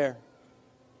out from there.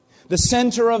 The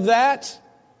center of that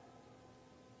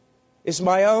is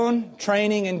my own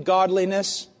training in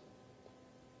godliness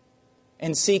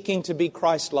and seeking to be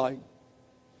Christ-like.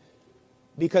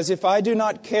 Because if I do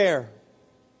not care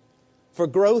for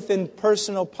growth in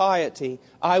personal piety,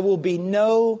 I will be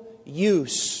no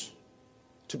use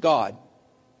to God.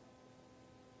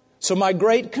 So my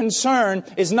great concern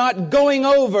is not going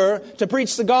over to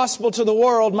preach the gospel to the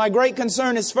world. My great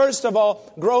concern is, first of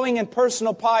all, growing in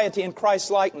personal piety and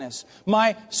Christ-likeness.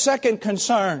 My second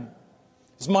concern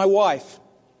is my wife.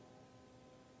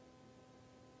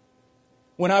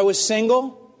 When I was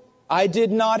single, I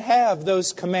did not have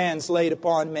those commands laid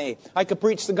upon me. I could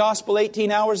preach the gospel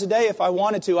 18 hours a day if I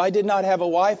wanted to. I did not have a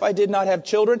wife. I did not have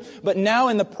children. But now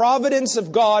in the providence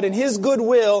of God and His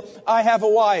goodwill, I have a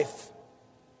wife.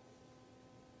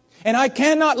 And I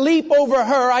cannot leap over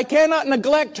her. I cannot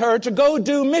neglect her to go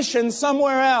do missions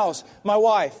somewhere else. My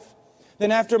wife.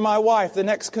 Then after my wife, the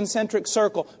next concentric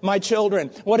circle, my children.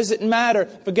 What does it matter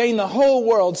if I gain the whole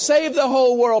world, save the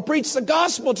whole world, preach the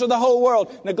gospel to the whole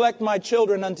world, neglect my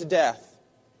children unto death?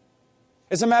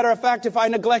 As a matter of fact, if I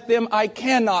neglect them, I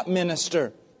cannot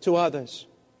minister to others.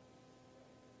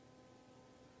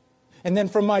 And then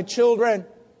from my children,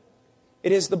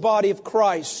 it is the body of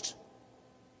Christ.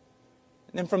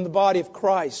 And then from the body of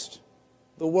Christ,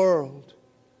 the world.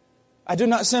 I do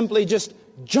not simply just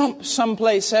jump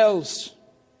someplace else.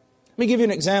 Let me give you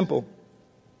an example.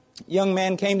 A young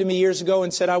man came to me years ago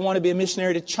and said, I want to be a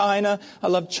missionary to China. I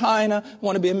love China. I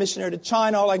want to be a missionary to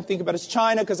China. All I can think about is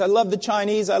China because I love the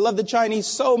Chinese. I love the Chinese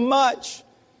so much.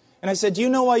 And I said, do you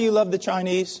know why you love the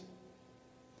Chinese?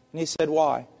 And he said,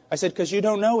 why? I said, because you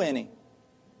don't know any.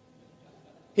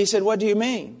 He said, what do you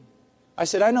mean? I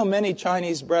said, I know many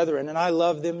Chinese brethren, and I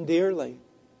love them dearly.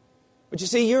 But you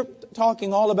see, you're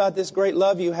talking all about this great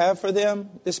love you have for them,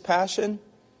 this passion,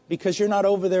 because you're not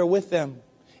over there with them.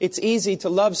 It's easy to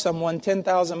love someone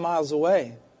 10,000 miles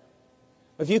away.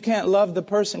 If you can't love the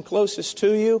person closest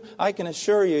to you, I can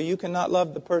assure you, you cannot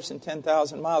love the person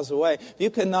 10,000 miles away. If you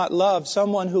cannot love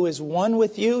someone who is one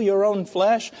with you, your own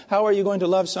flesh, how are you going to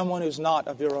love someone who's not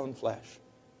of your own flesh?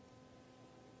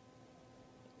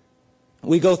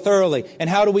 We go thoroughly. And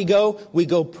how do we go? We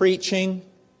go preaching.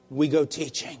 We go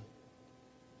teaching.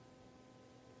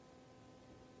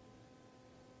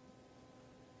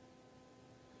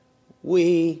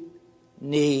 We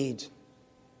need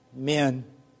men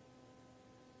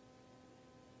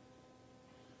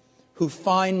who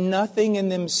find nothing in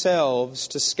themselves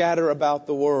to scatter about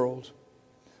the world,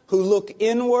 who look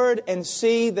inward and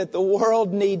see that the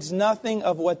world needs nothing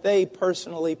of what they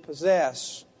personally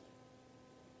possess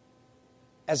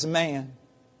as a man.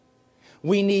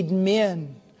 We need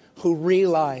men who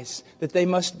realize that they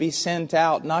must be sent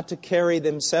out not to carry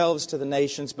themselves to the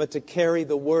nations, but to carry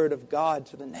the Word of God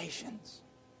to the nations.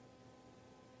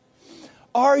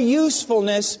 Our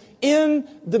usefulness in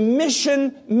the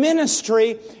mission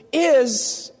ministry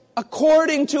is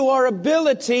according to our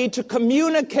ability to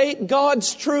communicate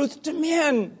God's truth to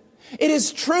men. It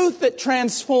is truth that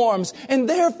transforms, and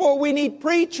therefore we need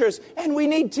preachers and we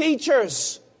need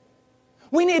teachers.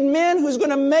 We need men who's going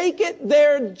to make it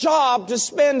their job to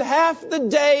spend half the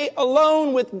day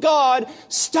alone with God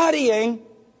studying,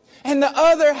 and the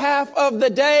other half of the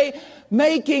day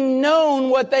making known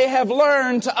what they have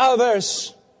learned to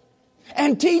others.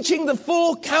 And teaching the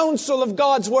full counsel of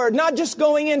God's Word. Not just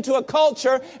going into a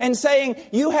culture and saying,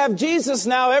 you have Jesus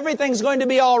now, everything's going to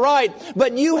be all right.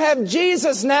 But you have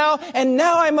Jesus now, and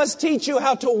now I must teach you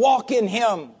how to walk in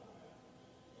Him.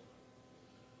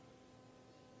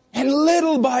 And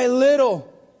little by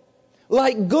little,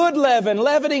 like good leaven,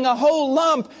 leavening a whole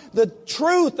lump, the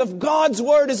truth of God's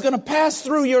Word is going to pass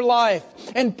through your life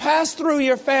and pass through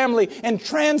your family and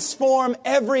transform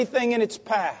everything in its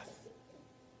path.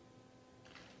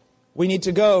 We need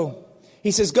to go.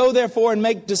 He says, go therefore and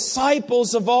make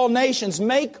disciples of all nations.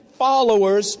 Make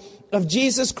followers of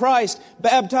Jesus Christ,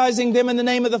 baptizing them in the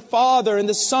name of the Father and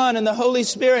the Son and the Holy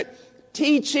Spirit,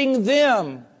 teaching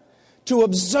them to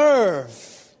observe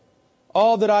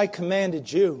all that I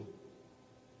commanded you.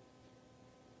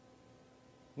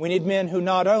 We need men who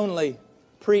not only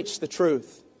preach the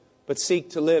truth, but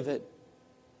seek to live it.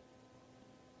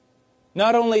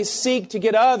 Not only seek to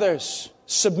get others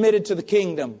submitted to the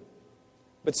kingdom,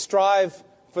 but strive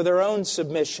for their own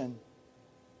submission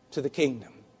to the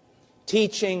kingdom.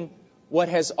 Teaching what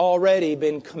has already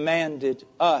been commanded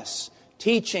us.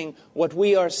 Teaching what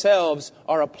we ourselves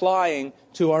are applying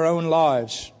to our own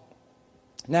lives.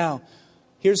 Now,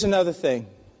 here's another thing.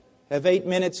 I have 8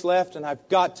 minutes left and I've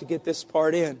got to get this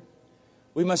part in.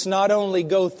 We must not only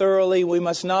go thoroughly, we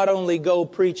must not only go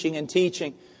preaching and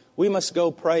teaching, we must go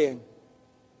praying.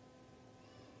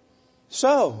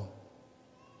 So,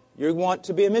 you want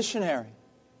to be a missionary.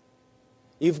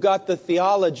 You've got the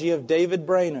theology of David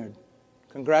Brainerd.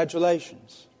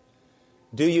 Congratulations.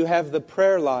 Do you have the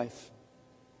prayer life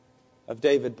of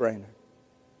David Brainerd?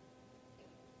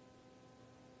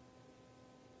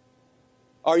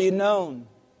 Are you known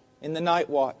in the night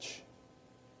watch?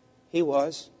 He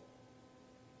was.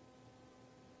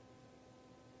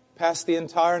 Passed the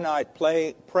entire night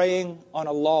praying on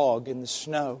a log in the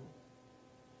snow,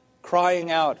 crying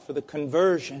out for the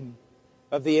conversion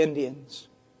of the Indians,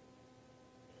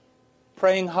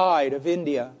 praying Hyde of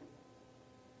India.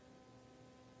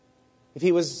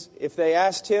 If they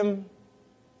asked him,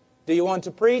 do you want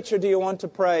to preach or do you want to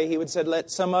pray? He would say,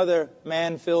 let some other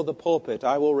man fill the pulpit.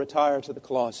 I will retire to the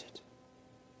closet.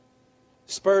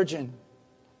 Spurgeon.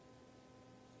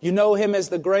 You know him as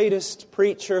the greatest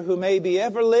preacher who maybe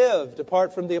ever lived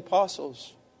apart from the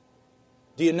apostles.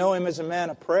 Do you know him as a man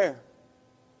of prayer?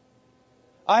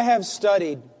 I have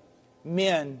studied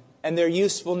men and their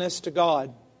usefulness to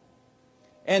God.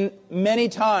 And many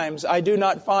times I do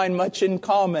not find much in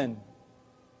common.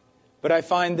 But I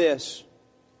find this.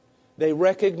 They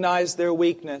recognized their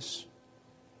weakness.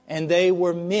 And they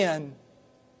were men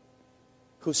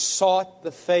who sought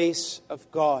the face of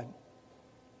God.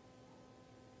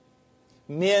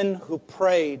 Men who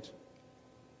prayed.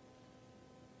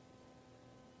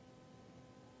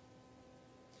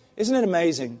 Isn't it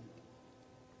amazing?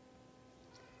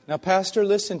 Now, Pastor,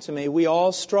 listen to me. We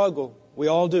all struggle. We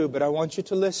all do, but I want you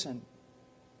to listen.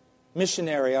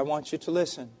 Missionary, I want you to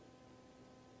listen.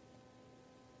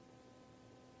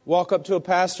 Walk up to a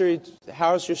pastor,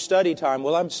 how's your study time?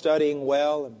 Well, I'm studying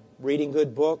well, I'm reading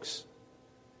good books.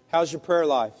 How's your prayer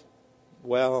life?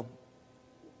 Well,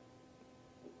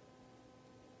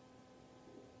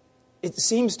 it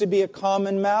seems to be a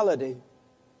common malady.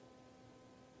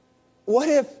 What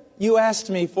if you asked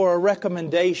me for a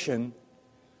recommendation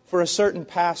for a certain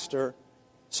pastor,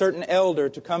 certain elder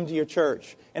to come to your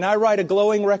church, and I write a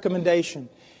glowing recommendation?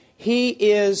 He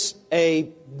is a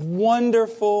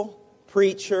wonderful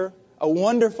preacher, a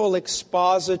wonderful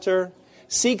expositor,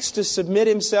 seeks to submit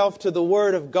himself to the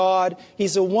Word of God.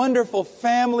 He's a wonderful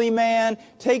family man,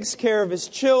 takes care of his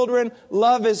children,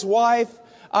 loves his wife.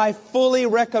 I fully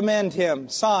recommend him.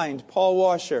 Signed, Paul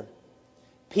Washer.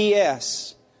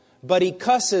 P.S. But he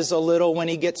cusses a little when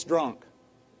he gets drunk.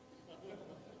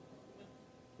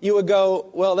 You would go,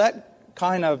 well, that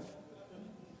kind of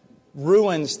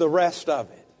ruins the rest of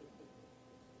it.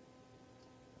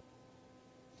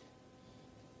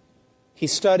 He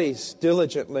studies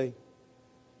diligently.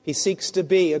 He seeks to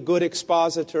be a good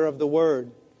expositor of the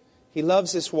Word. He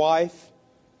loves his wife,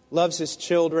 loves his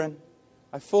children.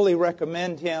 I fully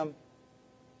recommend him.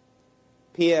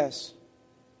 P.S.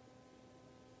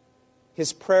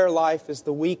 His prayer life is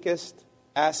the weakest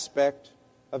aspect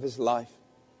of his life.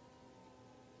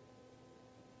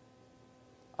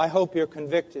 I hope you're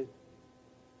convicted,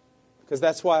 because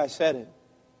that's why I said it.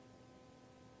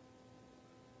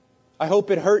 I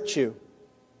hope it hurts you.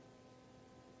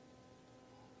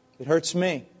 It hurts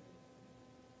me.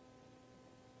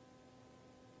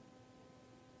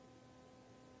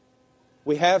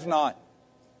 We have not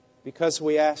because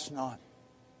we ask not.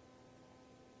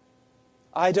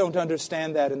 I don't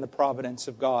understand that in the providence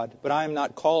of God, but I am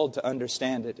not called to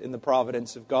understand it in the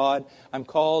providence of God. I'm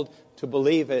called to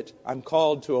believe it. I'm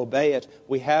called to obey it.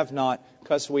 We have not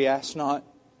because we ask not.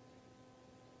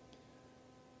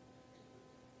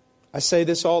 I say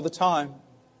this all the time.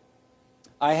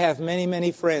 I have many,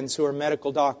 many friends who are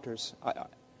medical doctors. I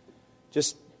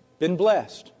just been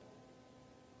blessed.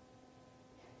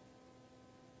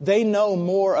 They know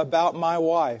more about my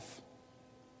wife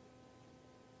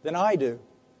than I do.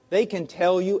 They can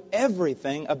tell you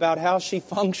everything about how she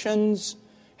functions,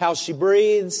 how she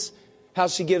breathes, how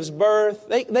she gives birth.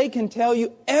 They can tell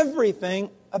you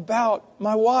everything about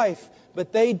my wife,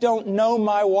 but they don't know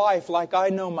my wife like I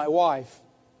know my wife.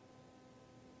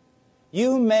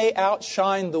 You may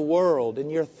outshine the world in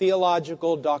your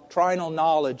theological, doctrinal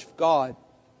knowledge of God.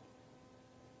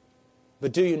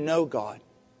 But do you know God?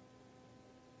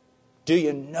 Do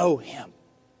you know Him?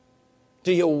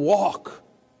 Do you walk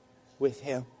with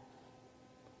Him?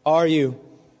 Are you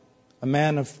a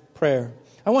man of prayer?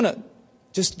 I want to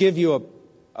just give you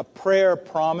a prayer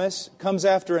promise. It comes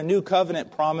after a new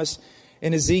covenant promise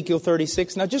in Ezekiel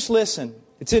 36. Now just listen.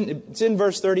 It's in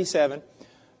verse 37.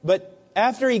 But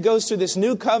after he goes through this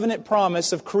new covenant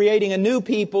promise of creating a new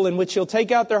people in which He'll take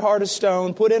out their heart of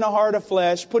stone, put in a heart of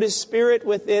flesh, put His Spirit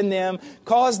within them,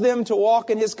 cause them to walk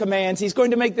in His commands, He's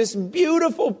going to make this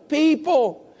beautiful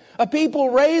people, a people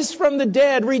raised from the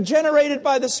dead, regenerated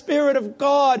by the Spirit of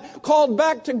God, called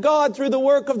back to God through the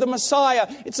work of the Messiah.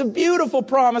 It's a beautiful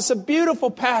promise, a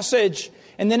beautiful passage.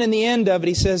 And then in the end of it,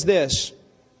 He says this,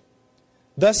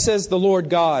 "Thus says the Lord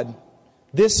God,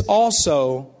 this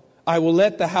also I will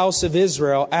let the house of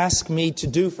Israel ask me to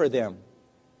do for them."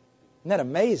 Isn't that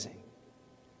amazing?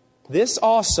 This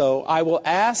also I will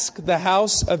ask the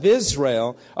house of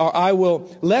Israel, or I will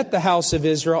let the house of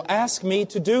Israel ask me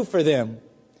to do for them.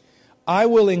 I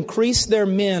will increase their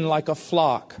men like a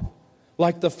flock,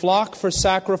 like the flock for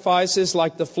sacrifices,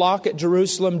 like the flock at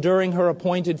Jerusalem during her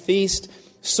appointed feast.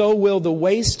 So will the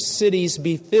waste cities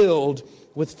be filled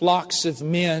with flocks of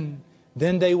men.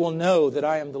 Then they will know that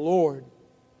I am the Lord.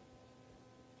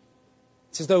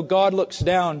 It's as though God looks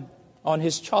down on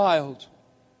His child.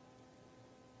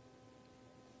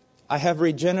 I have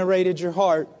regenerated your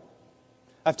heart.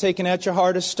 I've taken out your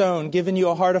heart of stone, given you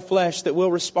a heart of flesh that will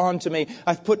respond to me.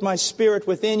 I've put my Spirit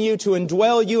within you to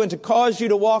indwell you and to cause you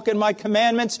to walk in my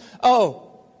commandments.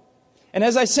 Oh, and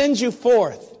as I send you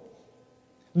forth,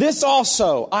 this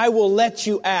also I will let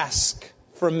you ask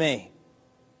from me.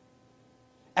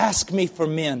 Ask me for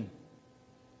men.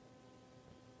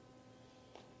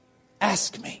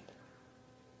 Ask me.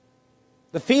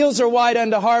 The fields are wide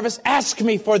unto harvest. Ask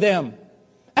me for them.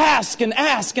 Ask and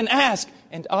ask and ask,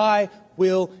 and I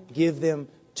will give them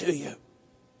to you.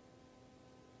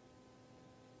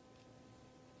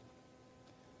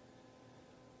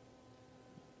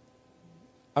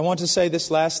 I want to say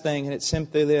this last thing, and it's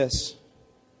simply this.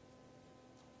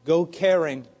 Go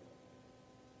caring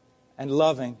and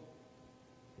loving.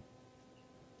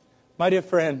 My dear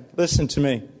friend, listen to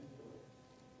me.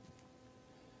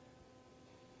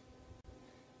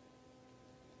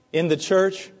 In the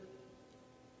church,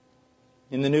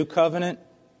 in the new covenant,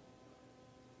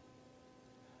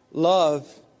 love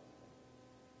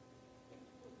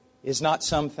is not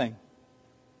something.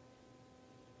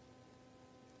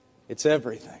 It's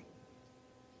everything.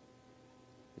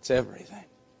 It's everything.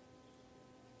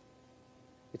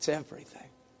 It's everything.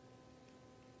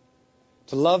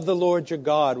 To love the Lord your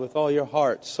God with all your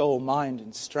heart, soul, mind,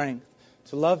 and strength.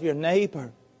 To love your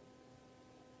neighbor.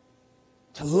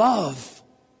 To love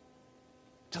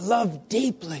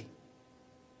deeply.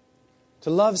 To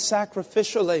love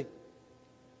sacrificially.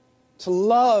 To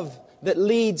love that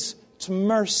leads to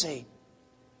mercy.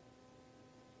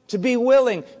 To be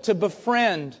willing to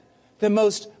befriend the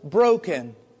most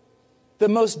broken, the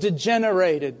most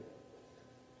degenerated,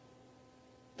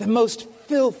 the most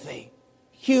filthy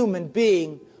human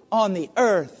being on the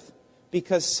earth,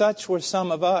 because such were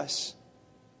some of us.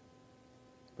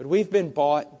 But we've been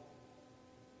bought.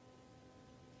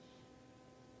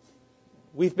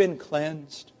 We've been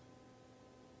cleansed.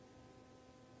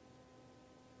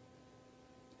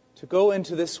 To go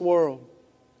into this world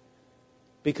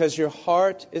because your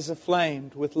heart is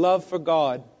aflamed with love for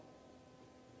God,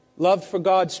 love for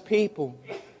God's people,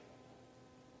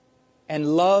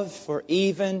 and love for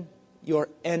even your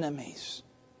enemies.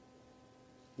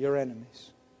 Your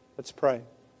enemies. Let's pray.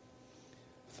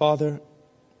 Father,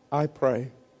 I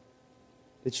pray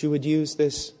that you would use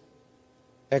this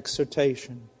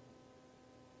exhortation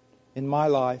in my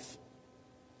life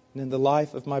and in the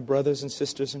life of my brothers and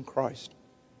sisters in Christ.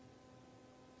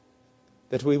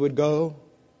 That we would go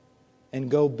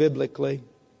and go biblically,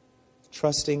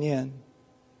 trusting in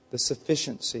the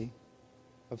sufficiency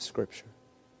of Scripture.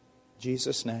 In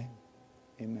Jesus' name,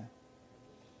 amen.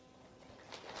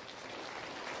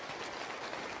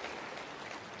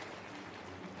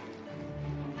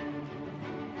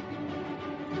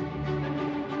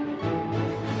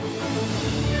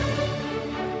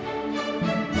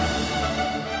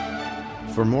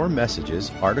 For more messages,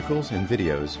 articles, and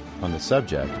videos on the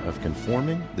subject of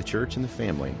conforming the church and the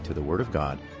family to the Word of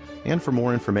God, and for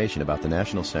more information about the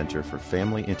National Center for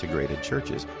Family Integrated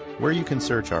Churches, where you can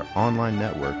search our online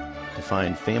network to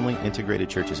find family integrated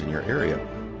churches in your area,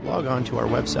 log on to our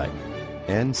website,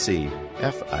 ncfic.org.